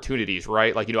cool opportunities,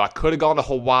 right? Like, you know, I could have gone to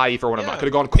Hawaii for one of them. I could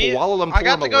have gone to Kuala Lumpur, I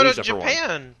got to go to Japan.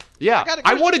 Japan. Yeah,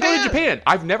 I want to go to Japan.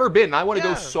 I've never been, and I want to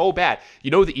go so bad. You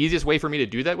know, the easiest way for me to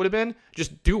do that would have been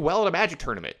just do well at a Magic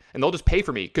tournament, and they'll just pay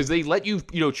for me because they let you,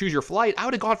 you know, choose your flight. I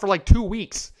would have gone for like 2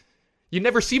 weeks. You'd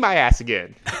never see my ass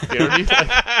again. You know what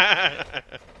I mean?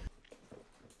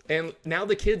 And now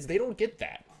the kids, they don't get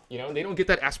that. You know, they don't get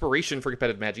that aspiration for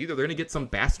competitive Magic either. They're going to get some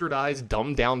bastardized,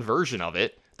 dumbed down version of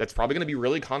it that's probably going to be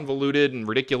really convoluted and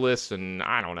ridiculous, and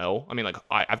I don't know. I mean, like,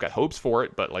 I've got hopes for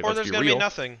it, but like, let's be real. Or there's going to be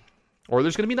nothing. Or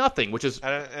there's going to be nothing, which is which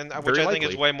I think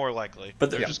is way more likely. But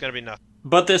there's just going to be nothing.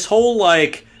 But this whole,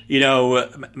 like, you know,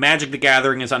 Magic the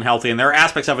Gathering is unhealthy, and there are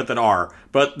aspects of it that are.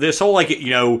 But this whole, like,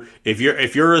 you know, if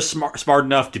you're smart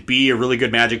enough to be a really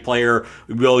good Magic player,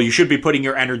 well, you should be putting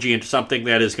your energy into something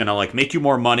that is going to, like, make you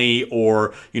more money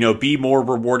or, you know, be more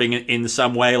rewarding in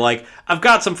some way. Like, I've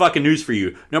got some fucking news for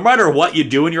you. No matter what you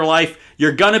do in your life,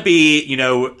 you're going to be, you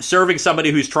know, serving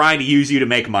somebody who's trying to use you to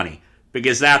make money.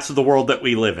 Because that's the world that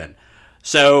we live in.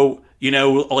 So, you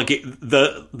know, like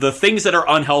the things that are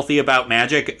unhealthy about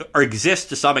Magic exist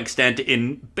to some extent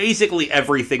in basically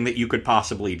everything that you could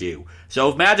possibly do. So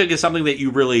if Magic is something that you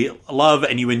really love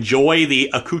and you enjoy the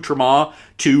accoutrement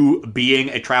to being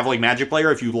a traveling Magic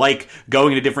player, if you like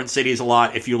going to different cities a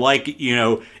lot, if you like, you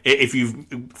know, if you've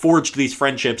forged these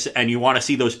friendships and you want to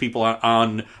see those people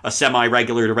on a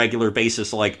semi-regular to regular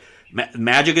basis, like,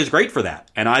 Magic is great for that,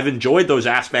 and I've enjoyed those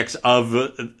aspects of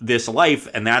this life,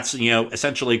 and that's, you know,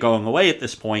 essentially going away at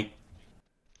this point.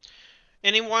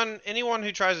 Anyone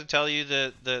who tries to tell you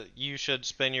that you should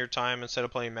spend your time instead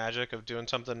of playing Magic of doing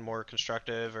something more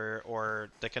constructive or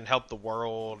that can help the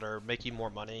world or make you more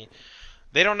money,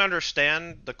 they don't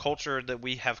understand the culture that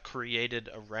we have created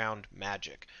around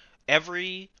Magic.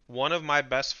 Every one of my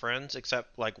best friends,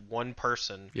 except like one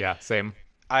person, same,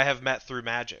 I have met through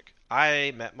Magic.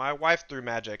 I met my wife through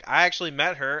Magic. I actually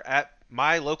met her at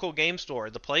my local game store,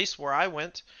 the place where I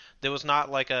went. There was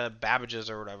not like a Babbage's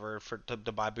or whatever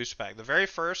to buy a booster pack. The very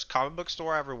first comic book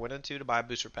store I ever went into to buy a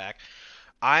booster pack,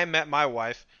 I met my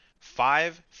wife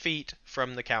 5 feet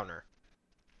from the counter.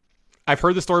 I've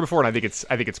heard the story before, and I think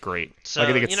it's great. So, like,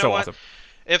 I think it's so awesome.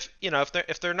 If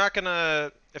they're not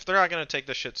gonna take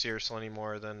this shit seriously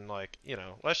anymore, then, like, you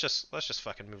know, let's just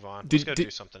fucking move on. Let's go do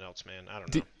something else, man. I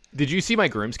don't know. Did you see my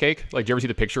groom's cake? Like, did you ever see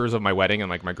the pictures of my wedding and,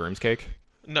 like, my groom's cake?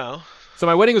 No. So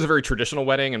my wedding was a very traditional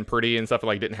wedding and pretty and stuff.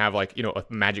 Like, didn't have, like, you know, a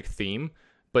Magic theme.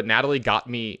 but Natalie got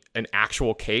me an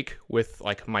actual cake with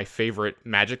like my favorite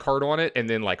Magic card on it, and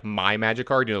then like my Magic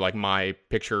card, like my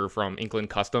picture from Inkland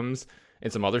Customs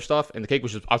and some other stuff. And the cake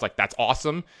was just, I was like, that's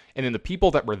awesome. And then the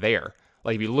people that were there,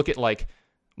 like if you look at like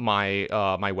my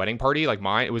my wedding party, like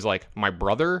mine, it was like my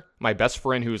brother, my best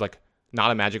friend who's like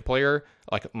not a Magic player,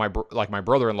 like my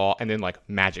brother-in-law, and then like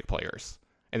Magic players.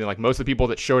 And then like most of the people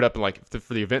that showed up like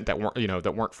for the event that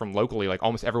weren't from locally, like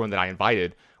almost everyone that I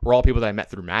invited were all people that I met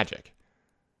through Magic.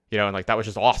 And like that was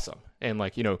just awesome. And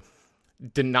like,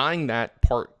 denying that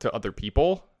part to other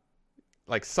people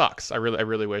like sucks. I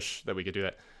really wish that we could do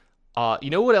that. You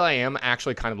know what I am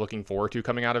actually kind of looking forward to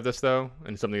coming out of this though,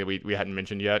 and something that we hadn't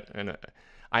mentioned yet, and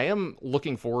I am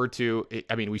looking forward to,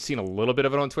 I mean, we've seen a little bit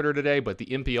of it on Twitter today, but the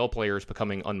MPL players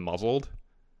becoming unmuzzled.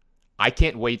 I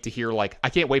can't wait to hear, I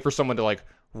can't wait for someone to like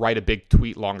write a big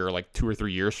tweet longer, like 2 or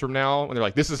 3 years from now, and they're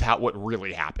like, this is what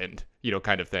really happened,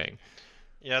 kind of thing.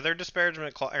 Yeah, their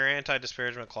disparagement or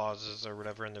anti-disparagement clauses or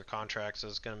whatever in their contracts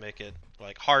is going to make it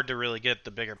like hard to really get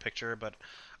the bigger picture. But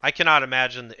I cannot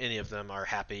imagine that any of them are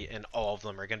happy, and all of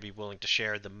them are going to be willing to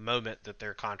share the moment that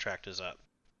their contract is up.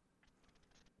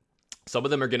 Some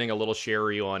of them are getting a little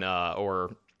sherry on,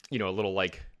 or a little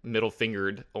like middle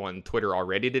fingered on Twitter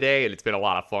already today, and it's been a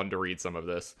lot of fun to read some of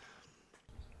this.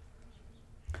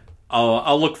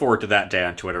 I'll look forward to that day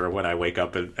on Twitter when I wake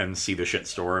up and see the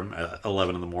shitstorm at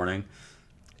 11 in the morning.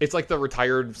 It's like the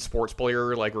retired sports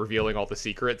player, like, revealing all the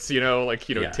secrets, 10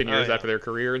 years after their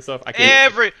career and stuff.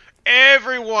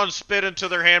 Everyone spit into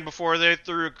their hand before they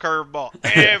threw a curveball.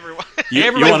 Everyone.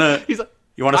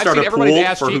 you want to start a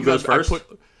pool for who goes first?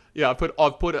 I've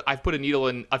put a needle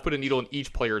in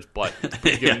each player's butt,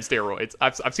 given steroids.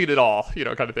 I've seen it all,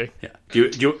 kind of thing. Yeah. Do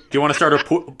you want to start a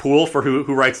pool for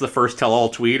who writes the first tell-all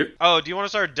tweet? Oh, do you want to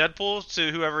start Deadpool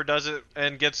to whoever does it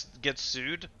and gets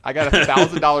sued? I got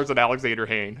 $1,000 on Alexander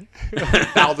Hayne.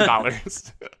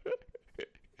 $1,000.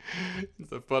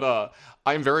 But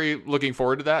I'm very looking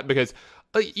forward to that because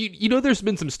there's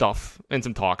been some stuff and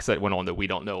some talks that went on that we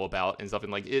don't know about and stuff,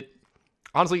 and like it.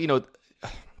 Honestly,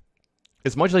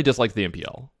 as much as I dislike the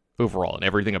MPL overall and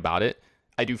everything about it,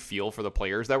 I do feel for the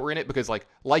players that were in it because, like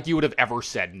you would have ever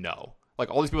said no. Like,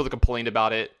 all these people that complained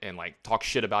about it and, like, talk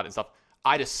shit about it and stuff,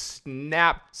 I just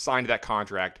signed that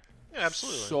contract. Yeah,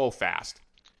 absolutely. So fast.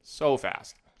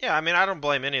 Yeah, I mean, I don't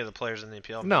blame any of the players in the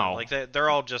MPL. No. Like, they're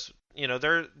all just,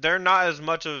 they're not as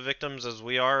much of victims as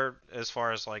we are as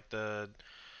far as, like, the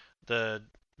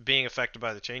being affected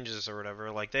by the changes or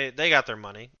whatever. Like, they got their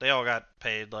money. They all got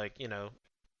paid, like,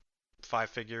 5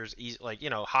 figures, like,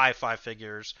 high 5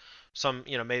 figures. Some,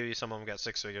 maybe some of them got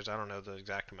 6 figures. I don't know the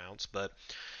exact amounts, but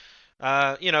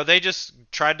they just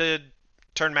tried to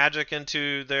turn Magic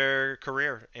into their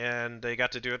career, and they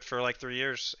got to do it for like 3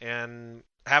 years. And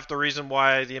half the reason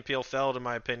why the MPL failed, in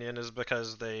my opinion, is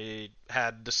because they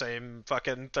had the same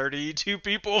fucking 32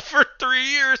 people for 3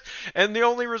 years, and the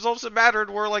only results that mattered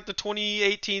were like the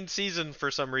 2018 season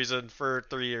for some reason for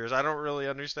 3 years. I don't really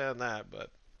understand that, but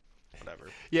whatever.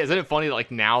 Yeah, isn't it funny that, like,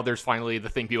 now there's finally the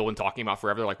thing people have been talking about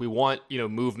forever. They're like, we want,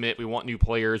 movement, we want new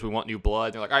players, we want new blood.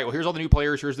 And they're like, all right, well, here's all the new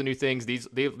players, here's the new things.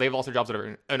 They've lost their jobs,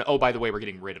 whatever. And oh, by the way, we're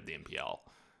getting rid of the MPL,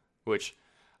 which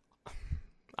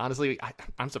honestly,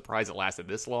 I'm surprised it lasted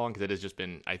this long because it has just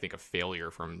been, I think, a failure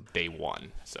from day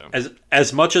one. So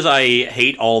as much as I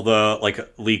hate all the like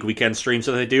league weekend streams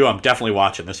that they do, I'm definitely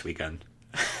watching this weekend.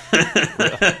 Do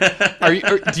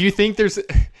you think there's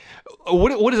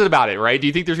what is it about it, right? Do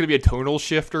you think there's going to be a tonal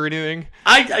shift or anything?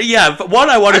 I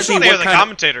want to see what kind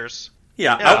commentators.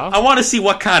 I want to see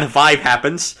what kind of vibe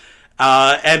happens,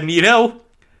 and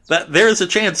that there's a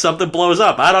chance something blows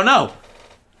up. I don't know.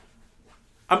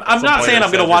 I'm not saying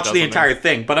I'm going to watch the entire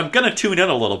thing, but I'm going to tune in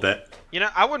a little bit.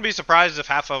 I wouldn't be surprised if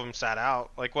half of them sat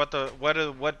out. Like, what if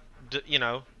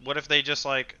they just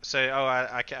like say, "Oh,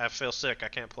 I feel sick, I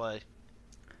can't play."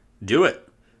 Do it.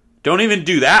 Don't even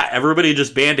do that. Everybody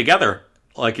just band together.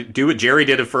 Like, do what Jerry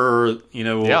did it for,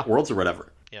 Worlds or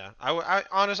whatever. Yeah. I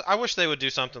honestly, I wish they would do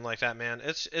something like that, man.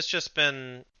 It's just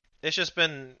been,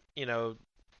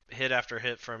 hit after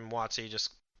hit from WotC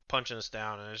just punching us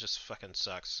down, and it just fucking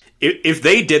sucks. If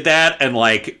they did that and,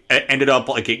 like, ended up,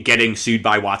 like, getting sued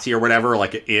by WotC or whatever,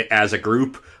 like, as a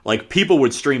group, like, people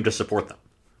would stream to support them.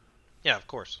 Yeah, of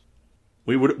course.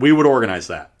 We would organize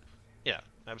that. Yeah,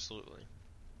 absolutely.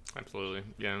 Absolutely,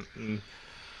 yeah.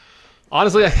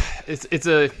 Honestly,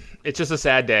 it's just a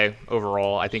sad day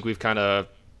overall. I think we've kind of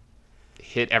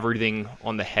hit everything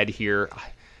on the head here.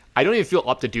 I don't even feel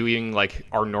up to doing like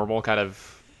our normal kind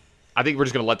of. I think we're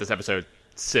just gonna let this episode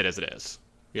sit as it is.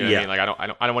 You know what I mean? Like I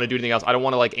don't want to do anything else. I don't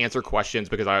want to like answer questions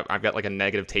because I've got like a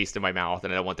negative taste in my mouth,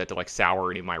 and I don't want that to like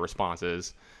sour any of my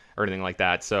responses. or anything like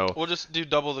that. So we'll just do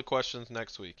double the questions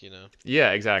next week,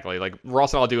 Yeah, exactly. Like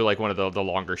Ross and I'll do like one of the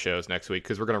longer shows next week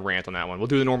because we're gonna rant on that one. We'll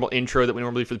do the normal intro that we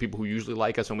normally do for the people who usually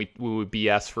like us, and we would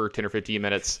BS for 10 or 15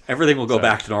 minutes. Everything will go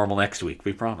back to normal next week.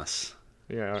 We promise.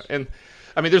 Yeah, and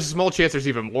I mean, there's a small chance there's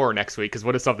even more next week because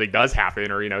what if something does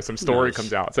happen or some story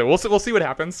comes out? So we'll see what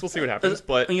happens. We'll see what happens.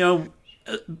 But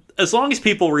as long as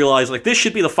people realize like this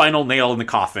should be the final nail in the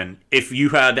coffin, if you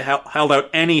had held out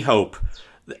any hope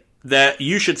that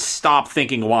you should stop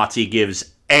thinking WotC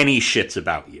gives any shits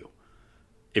about you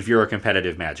if you're a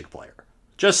competitive Magic player.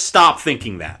 Just stop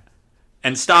thinking that.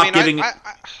 And stop giving...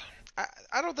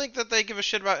 I don't think that they give a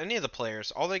shit about any of the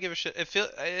players. All they give a shit...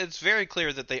 It's very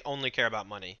clear that they only care about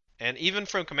money. And even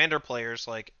from Commander players,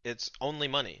 like, it's only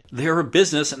money. They're a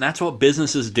business, and that's what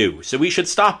businesses do. So we should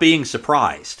stop being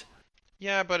surprised.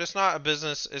 Yeah, but it's not a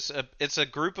business. It's a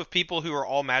group of people who are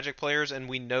all Magic players, and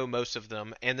we know most of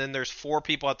them. And then there's 4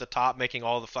 people at the top making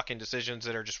all the fucking decisions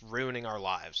that are just ruining our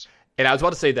lives. And I was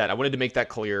about to say that. I wanted to make that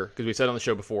clear, because we said on the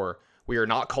show before, we are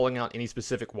not calling out any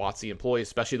specific WotC employees,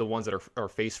 especially the ones that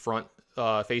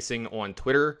are facing on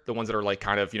Twitter, the ones that are like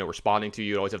kind of, responding to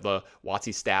you. You always have the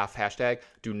WotC staff hashtag.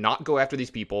 Do not go after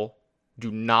these people.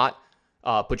 Do not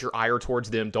put your ire towards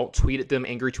them. Don't tweet at them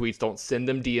angry tweets. Don't send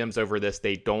them DMs over this.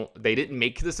 They didn't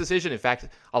make this decision. In fact,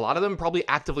 a lot of them probably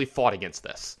actively fought against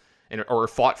this or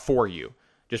fought for you.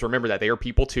 Just remember that they are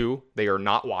people too. They are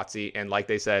not WotC. And like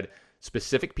they said,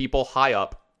 specific people high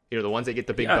up, the ones that get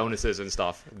the big bonuses and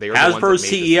stuff. They are Hasbro's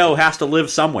CEO has to live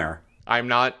somewhere. I'm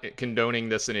not condoning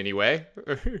this in any way,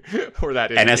 or that.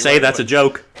 NSA, anyway, that's a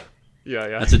joke. Yeah.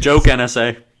 That's a joke,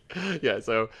 NSA. Yeah.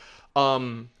 So, well,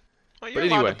 you're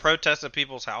allowed to protest at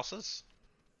people's houses.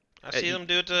 I see them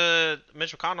do it to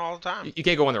Mitch McConnell all the time. You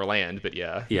can't go on their land, but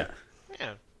yeah. Yeah.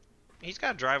 He's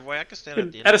got a driveway. I can stand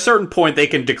at the end. At a certain point, they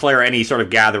can declare any sort of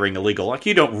gathering illegal. Like,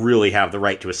 you don't really have the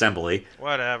right to assembly.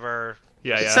 Whatever.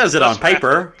 Yeah. It says it on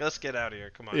paper. Let's get out of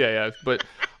here. Come on. Yeah. But,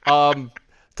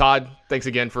 Todd, thanks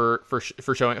again for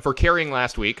carrying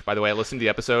last week. By the way, I listened to the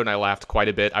episode and I laughed quite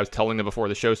a bit. I was telling them before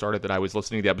the show started that I was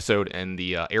listening to the episode in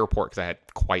the airport because I had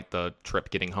quite the trip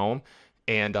getting home,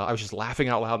 and I was just laughing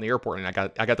out loud in the airport. And I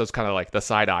got those kind of like the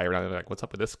side eye, and I'm like, "What's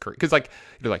up with this?" Because like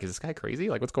you're like, "Is this guy crazy?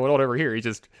 Like, what's going on over here?" He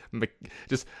just.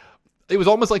 It was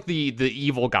almost like the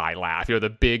evil guy laugh, the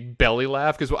big belly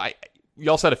laugh. Because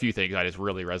y'all said a few things I just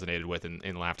really resonated with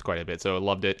and laughed quite a bit. So I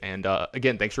loved it. And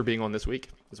again, thanks for being on this week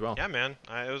as well. Yeah, man.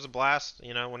 It was a blast.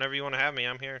 Whenever you want to have me,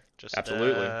 I'm here. Just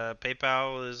absolutely.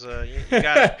 PayPal is you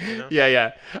got it.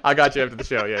 Yeah. I got you after the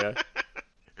show. Yeah.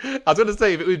 I was going to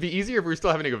say, it would be easier if we were still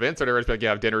having events or whatever. It's like,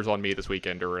 yeah, dinner's on me this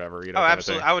weekend or whatever. Oh,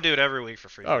 absolutely. I would do it every week for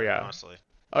free. Oh, yeah. Honestly.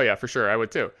 Oh, yeah, for sure. I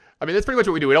would too. I mean, that's pretty much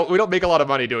what we do. We don't make a lot of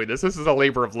money doing this. This is a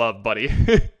labor of love, buddy.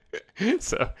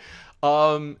 So,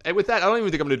 and with that, I don't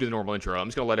even think I'm going to do the normal intro. I'm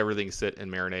just going to let everything sit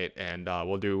and marinate, and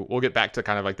we'll get back to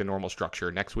kind of like the normal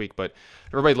structure next week. But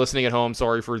everybody listening at home,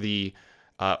 sorry for the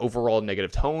overall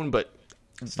negative tone, but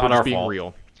it's not our fault.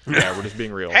 Real. Yeah, we're just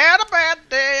being real. Had a bad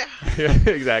day. Yeah,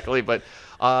 exactly. But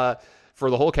for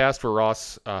the whole cast, for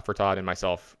Ross, for Todd, and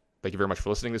myself, thank you very much for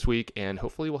listening this week, and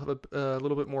hopefully we'll have a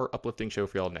little bit more uplifting show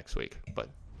for y'all next week. But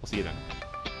we'll see you then.